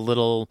kind of like a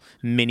little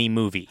mini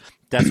movie.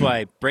 That's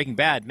why Breaking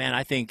Bad, man,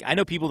 I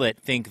know people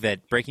that think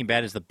that Breaking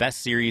Bad is the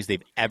best series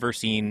they've ever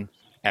seen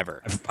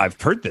ever. I've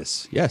heard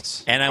this.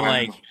 Yes. And I'm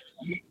like,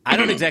 I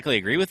don't exactly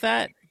agree with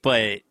that,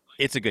 but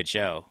it's a good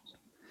show.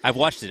 I've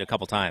watched it a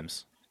couple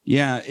times.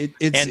 Yeah,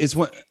 it's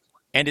what.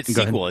 And it's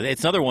Go sequel.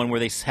 It's another one where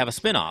they have a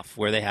spin-off,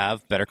 where they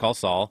have Better Call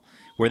Saul,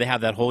 where they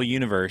have that whole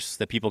universe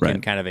that people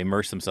can kind of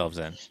immerse themselves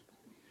in.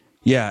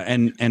 Yeah,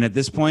 and at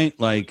this point,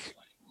 like,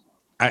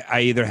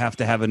 I either have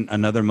to have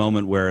another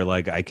moment where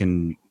like I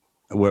can,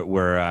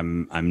 where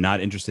I'm not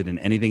interested in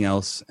anything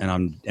else,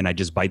 and I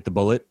just bite the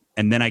bullet,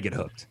 and then I get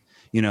hooked.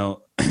 You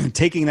know,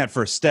 taking that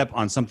first step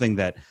on something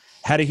that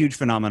had a huge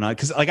phenomenon,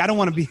 because like I don't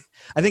want to be.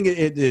 I think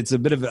it's a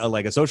bit of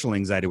like a social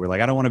anxiety where like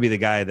I don't want to be the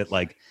guy that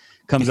like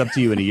comes up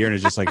to you in a year and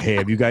is just like, hey,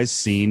 have you guys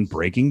seen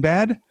Breaking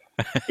Bad?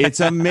 It's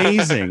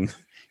amazing.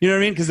 You know what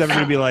I mean? Because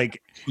everybody be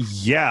like,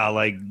 yeah,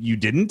 like you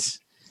didn't.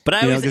 But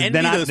I always envy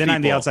those people. Then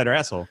I'm the outsider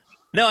asshole.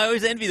 No, I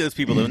always envy those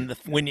people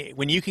when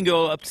you can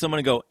go up to someone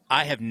and go,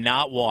 I have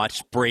not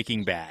watched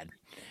Breaking Bad,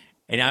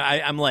 and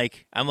I'm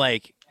like,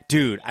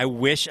 dude, I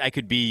wish I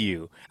could be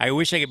you. I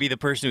wish I could be the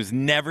person who's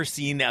never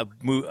seen a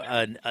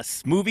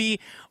movie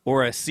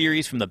or a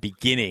series from the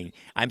beginning.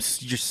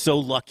 You're so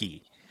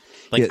lucky.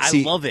 Like, yeah,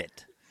 see, I love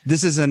it.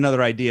 This is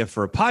another idea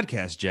for a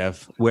podcast,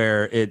 Jeff,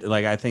 where it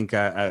like I think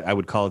I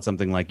would call it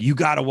something like you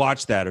got to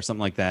watch that or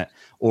something like that,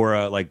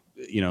 or like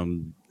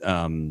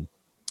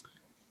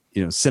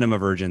cinema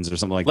virgins or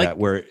something like that,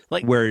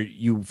 where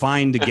you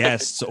find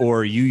guests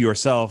or you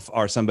yourself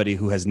are somebody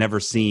who has never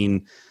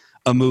seen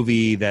a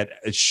movie that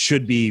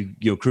should be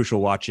crucial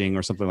watching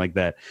or something like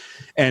that,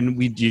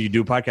 and you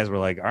do a podcast. We're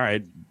like, all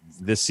right,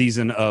 this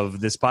season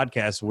of this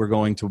podcast, we're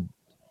going to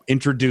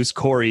introduce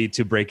Corey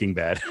to Breaking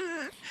Bad.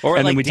 Or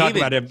and like then we David,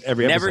 talk about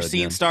every episode. Never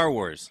seen Star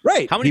Wars.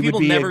 Right. How many people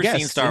never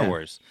seen Star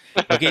Wars?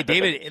 Okay,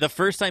 David, the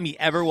first time he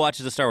ever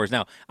watches a Star Wars.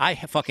 Now, I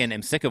fucking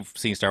am sick of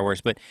seeing Star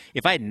Wars, but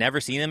if I had never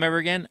seen them ever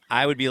again,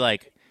 I would be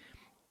like,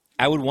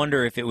 I would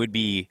wonder if it would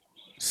be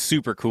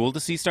super cool to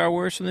see Star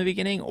Wars from the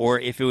beginning, or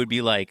if it would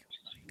be like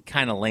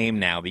kind of lame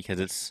now because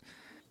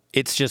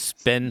it's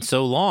just been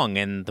so long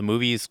and the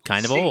movie's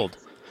kind of old.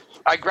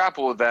 I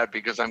grapple with that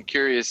because I'm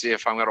curious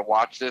if I'm going to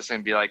watch this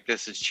and be like,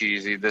 this is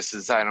cheesy. This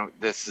is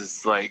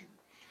like,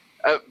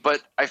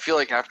 but I feel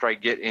like after I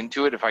get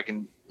into it, if I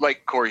can,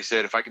 like Corey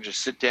said, if I can just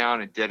sit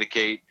down and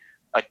dedicate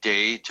a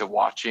day to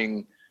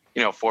watching,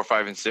 4,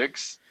 5, and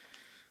 6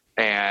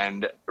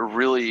 and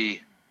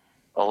really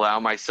allow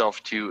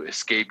myself to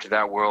escape to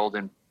that world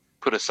and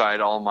put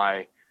aside all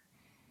my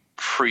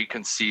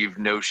preconceived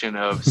notion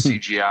of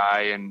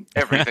CGI and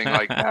everything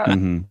like that,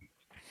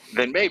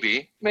 then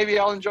maybe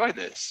I'll enjoy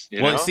this.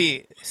 Well,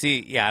 see,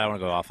 yeah, I don't want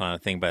to go off on a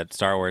thing about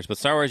Star Wars, but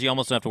Star Wars, you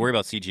almost don't have to worry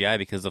about CGI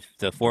because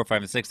the 4,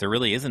 5, and 6, there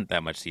really isn't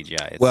that much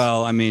CGI.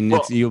 Well, I mean,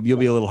 you'll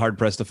be a little hard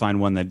pressed to find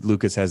one that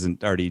Lucas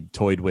hasn't already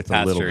toyed with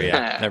a little bit.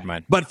 Yeah. Never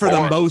mind. But for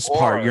the most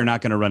part, you're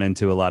not going to run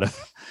into a lot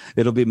of.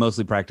 It'll be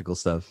mostly practical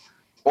stuff.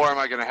 Or am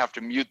I going to have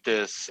to mute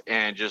this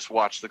and just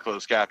watch the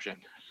closed caption?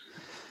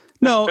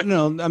 No.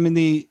 I mean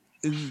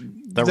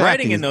the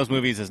writing in those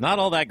movies is not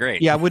all that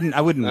great. Yeah, I wouldn't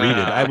read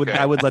it.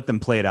 I would let them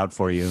play it out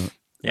for you.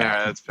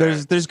 Yeah, that's fair.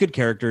 There's good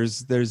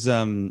characters. There's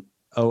a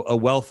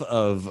wealth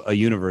of a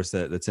universe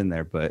that's in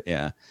there. But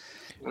yeah,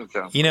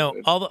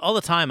 all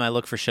the time I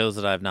look for shows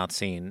that I've not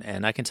seen,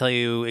 and I can tell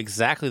you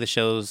exactly the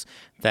shows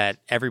that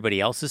everybody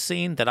else has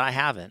seen that I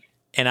haven't.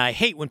 And I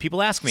hate when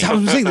people ask me. That's what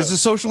I'm saying. There's a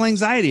social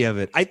anxiety of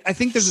it. I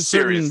think there's a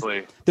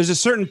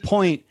certain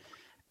point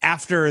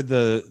after it's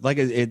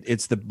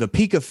the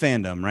peak of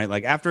fandom, right?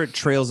 Like after it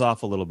trails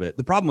off a little bit.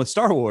 The problem with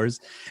Star Wars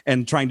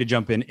and trying to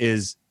jump in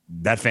is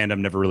that fandom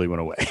never really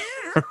went away,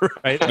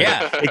 right? Like,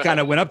 yeah, it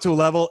kind of went up to a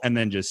level and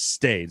then just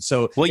stayed.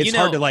 So it's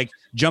hard to like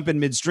jump in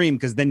midstream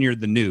because then you're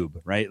the noob,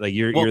 right? Like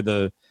you're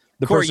the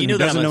Corey, person who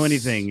doesn't know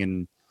anything,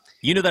 and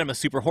you know that I'm a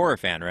super horror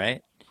fan,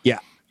 right? Yeah,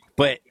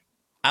 but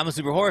I'm a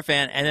super horror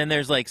fan, and then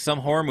there's like some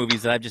horror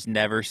movies that I've just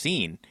never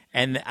seen,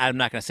 and I'm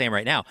not going to say them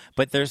right now,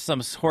 but there's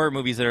some horror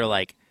movies that are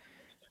like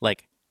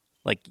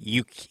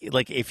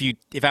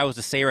if I was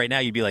to say right now,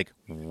 you'd be like,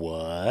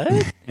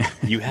 what?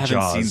 You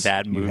haven't seen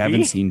that movie? You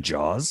haven't seen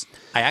Jaws?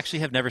 I actually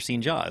have never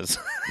seen Jaws.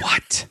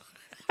 What?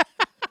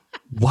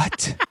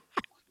 What?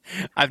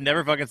 I've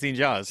never fucking seen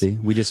Jaws. See,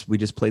 we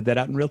just played that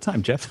out in real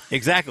time, Jeff.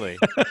 Exactly.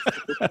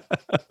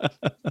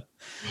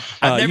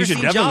 I've never you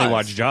should definitely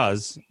watch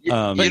Jaws. You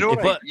know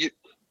what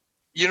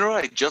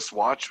I just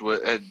watched?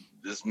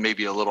 This may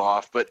be a little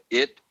off, but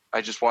I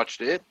just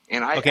watched it,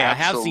 and I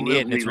have seen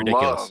it, and it's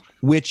ridiculous.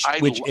 Which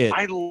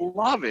I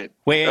love it.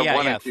 Wait,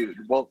 yeah.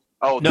 Well,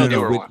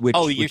 no,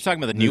 one. You're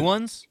talking about the new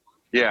ones?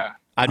 Yeah.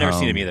 I've never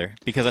seen them either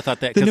because I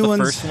thought that because the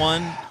first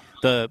one,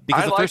 I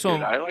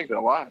liked it a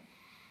lot.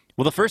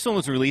 Well, the first one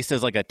was released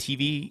as like a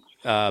TV,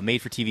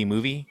 made-for-TV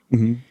movie.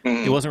 Mm-hmm.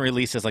 It wasn't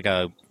released as like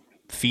a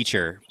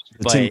feature.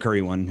 The Tim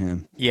Curry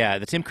one, yeah,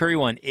 the Tim Curry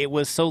one. It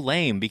was so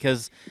lame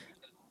because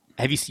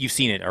you've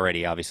seen it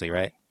already, obviously,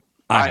 right?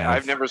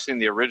 I've never seen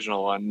the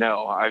original one.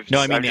 No, I've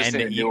just seen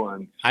the new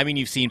one. I mean,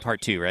 you've seen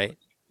part 2, right?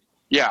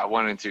 Yeah,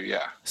 1 and 2,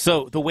 yeah.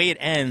 So the way it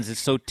ends is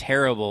so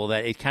terrible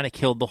that it kind of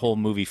killed the whole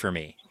movie for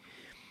me.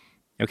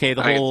 Okay,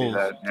 the whole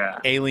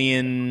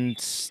alien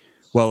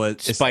Well,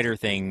 spider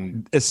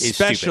thing, is stupid.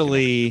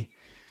 especially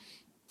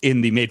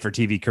in the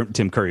made-for-TV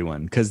Tim Curry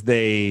one, because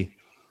they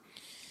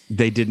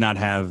did not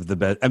have the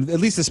best. At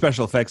least the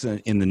special effects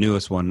in the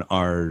newest one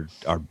are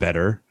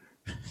better.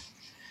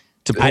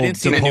 I didn't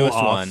see the newest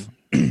one.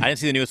 I didn't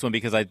see the newest one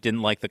because I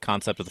didn't like the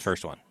concept of the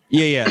first one.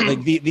 Yeah.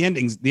 Like the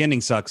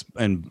ending sucks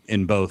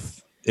in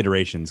both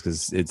iterations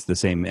because it's the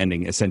same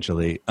ending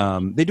essentially.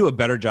 They do a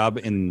better job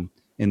in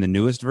the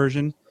newest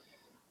version.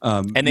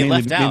 And they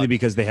left out mainly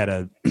because they had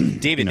a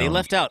David. They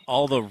left out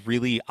all the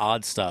really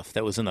odd stuff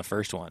that was in the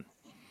first one.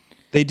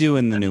 They do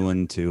in the new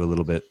one too a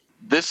little bit.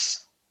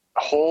 This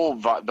the whole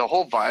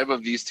vibe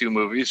of these two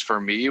movies for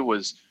me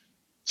was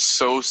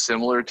so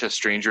similar to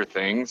Stranger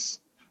Things.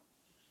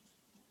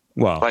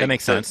 Well, that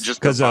makes sense. Just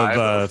because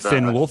of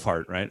Finn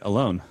Wolfhard, right?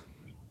 Alone.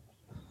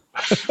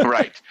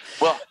 Right.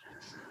 Well,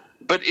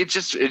 but it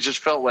just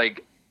felt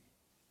like,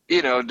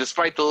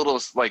 despite the little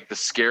like the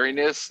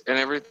scariness and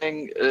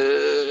everything,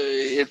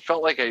 it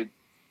felt like a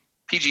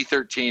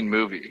PG-13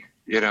 movie.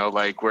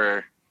 Like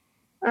where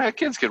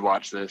kids could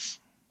watch this.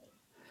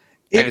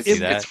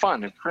 It's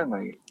fun and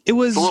friendly. It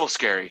was a little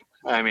scary.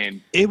 I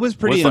mean, it was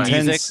pretty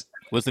intense.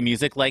 Was the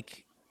music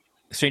like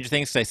Stranger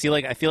Things? 'Cause I feel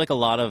like a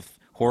lot of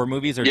horror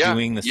movies are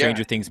doing the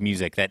Stranger Things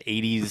music, that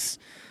 80s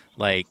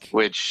like.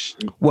 Which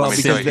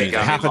because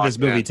half of this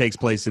movie takes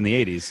place in the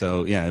 80s,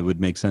 so yeah, it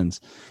would make sense.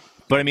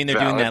 But I mean, they're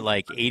doing that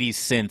like 80s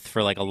synth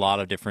for like a lot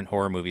of different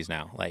horror movies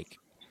now. Like,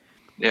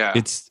 yeah,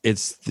 it's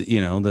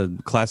the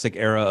classic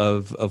era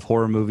of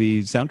horror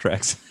movie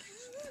soundtracks.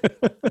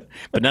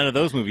 But none of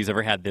those movies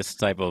ever had this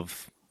type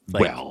of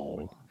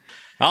well.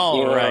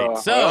 All right,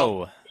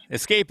 so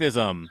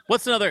escapism.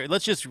 What's another?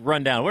 Let's just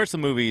run down. What are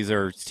some movies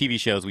or TV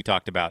shows we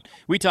talked about?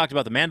 We talked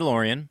about The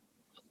Mandalorian.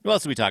 What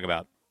else did we talk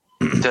about?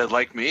 Dead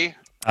Like Me.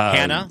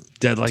 Hannah.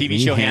 Dead Like TV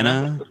Me. show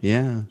Hannah.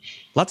 Yeah,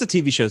 lots of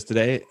TV shows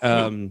today.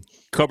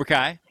 Cobra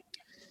Kai.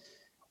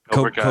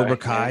 Cobra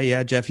Kai.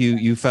 Yeah, Jeff,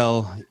 you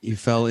fell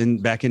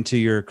back into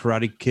your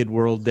Karate Kid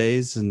world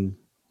days and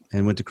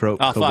went to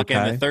Cobra Kai.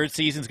 And the third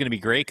season's going to be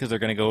great because they're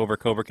going to go over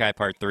Cobra Kai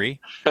Part 3.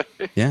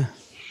 Yeah.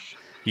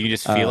 You can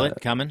just feel it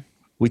coming.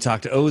 We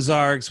talked to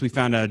Ozarks. We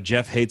found out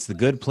Jeff hates The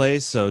Good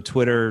Place, so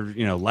Twitter,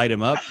 light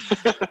him up.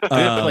 Good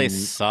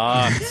Place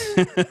sucked.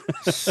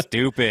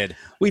 Stupid.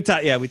 We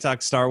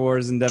talked Star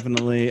Wars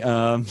indefinitely.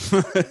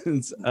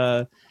 It's,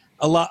 a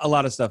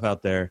lot of stuff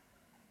out there.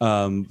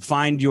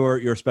 Find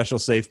your special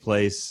safe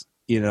place.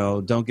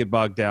 Don't get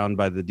bogged down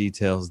by the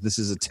details. This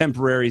is a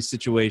temporary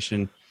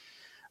situation.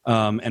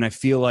 And I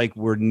feel like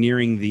we're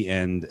nearing the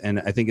end.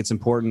 And I think it's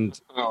important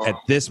at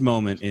this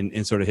moment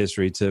in sort of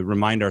history to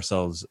remind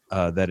ourselves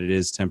that it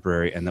is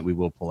temporary and that we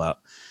will pull out.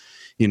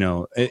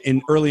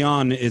 And early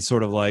on, it's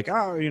sort of like,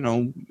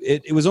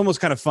 it was almost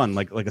kind of fun,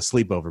 like a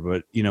sleepover.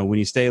 But, when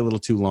you stay a little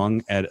too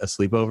long at a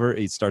sleepover,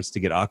 it starts to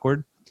get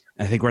awkward.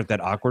 I think we're at that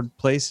awkward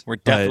place. We're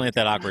definitely at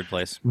that awkward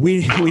place.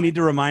 We need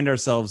to remind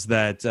ourselves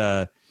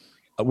that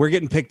we're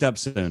getting picked up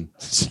soon.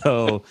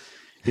 So...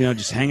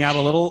 just hang out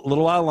a little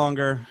while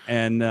longer,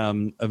 and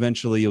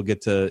eventually you'll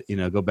get to,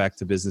 go back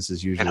to business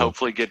as usual. And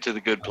hopefully get to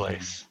the good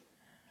place.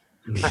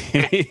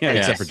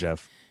 Except for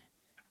Jeff.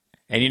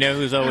 And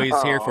who's always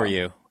here for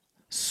you?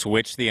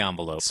 Switch the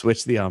Envelope.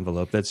 Switch the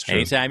Envelope. That's true.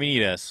 Anytime you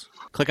need us,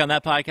 click on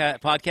that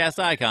podcast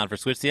icon for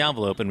Switch the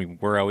Envelope,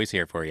 and we're always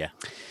here for you.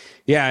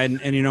 Yeah,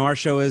 and our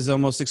show is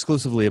almost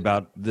exclusively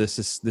about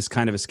this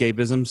kind of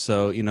escapism.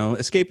 So,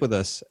 escape with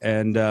us.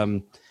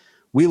 And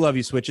we love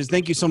you, Switches.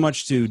 Thank you so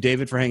much to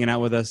David for hanging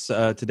out with us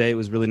today. It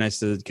was really nice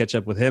to catch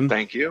up with him.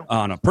 Thank you.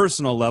 On a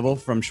personal level,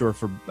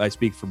 I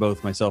speak for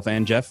both myself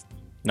and Jeff.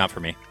 Not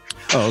for me.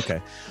 Oh,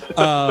 okay.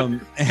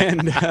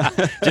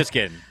 Just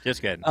kidding.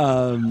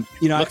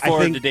 Look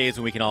forward to days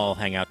when we can all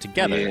hang out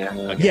together. Yeah.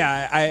 Okay.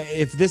 Yeah.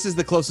 If this is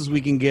the closest we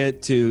can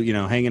get to,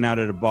 hanging out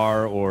at a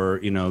bar or,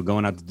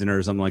 going out to dinner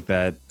or something like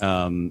that,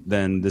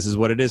 then this is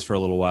what it is for a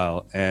little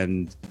while.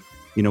 And,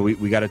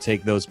 we got to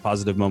take those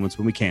positive moments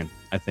when we can.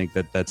 I think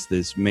that's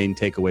this main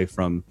takeaway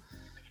from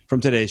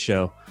today's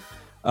show.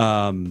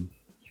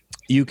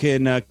 You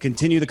can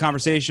continue the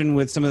conversation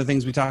with some of the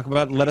things we talk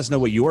about. Let us know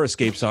what your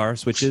escapes are,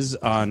 Switches,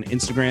 on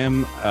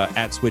Instagram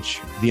at Switch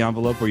the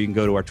Envelope, or you can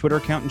go to our Twitter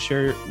account and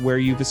share where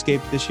you've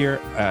escaped this year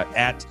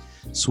at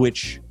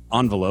Switch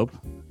Envelope.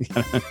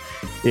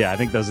 Yeah, I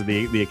think those are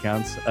the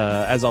accounts.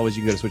 As always,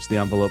 you can go to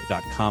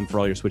switchtheenvelope.com for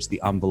all your Switch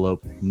the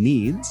Envelope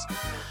needs.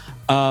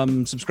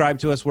 Subscribe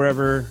to us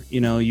wherever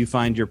you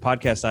find your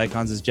podcast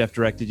icons, as Jeff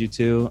directed you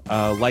to.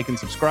 Like and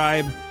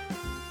subscribe.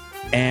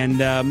 And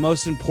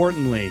most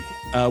importantly,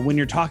 when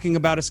you're talking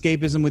about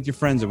escapism with your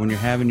friends, or when you're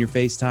having your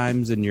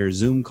FaceTimes and your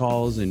Zoom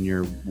calls and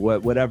your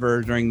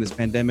whatever during this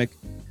pandemic,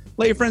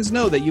 let your friends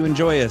know that you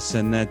enjoy us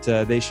and that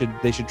they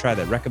should try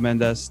that.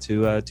 Recommend us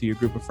to your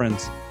group of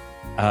friends.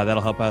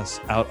 That'll help us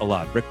out a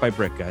lot, brick by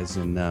brick, guys.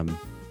 And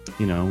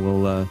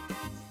we'll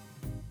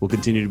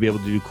continue to be able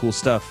to do cool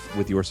stuff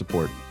with your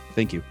support.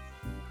 Thank you.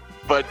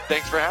 But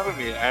thanks for having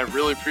me. I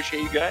really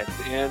appreciate you guys,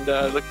 and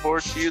look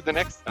forward to you the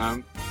next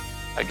time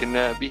I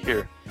can be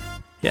here.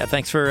 Yeah,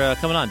 thanks for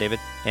coming on, David.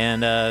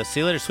 And see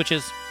you later,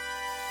 Switches.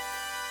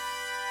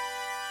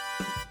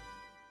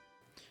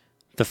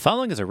 The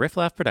following is a Riff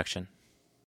Laugh production.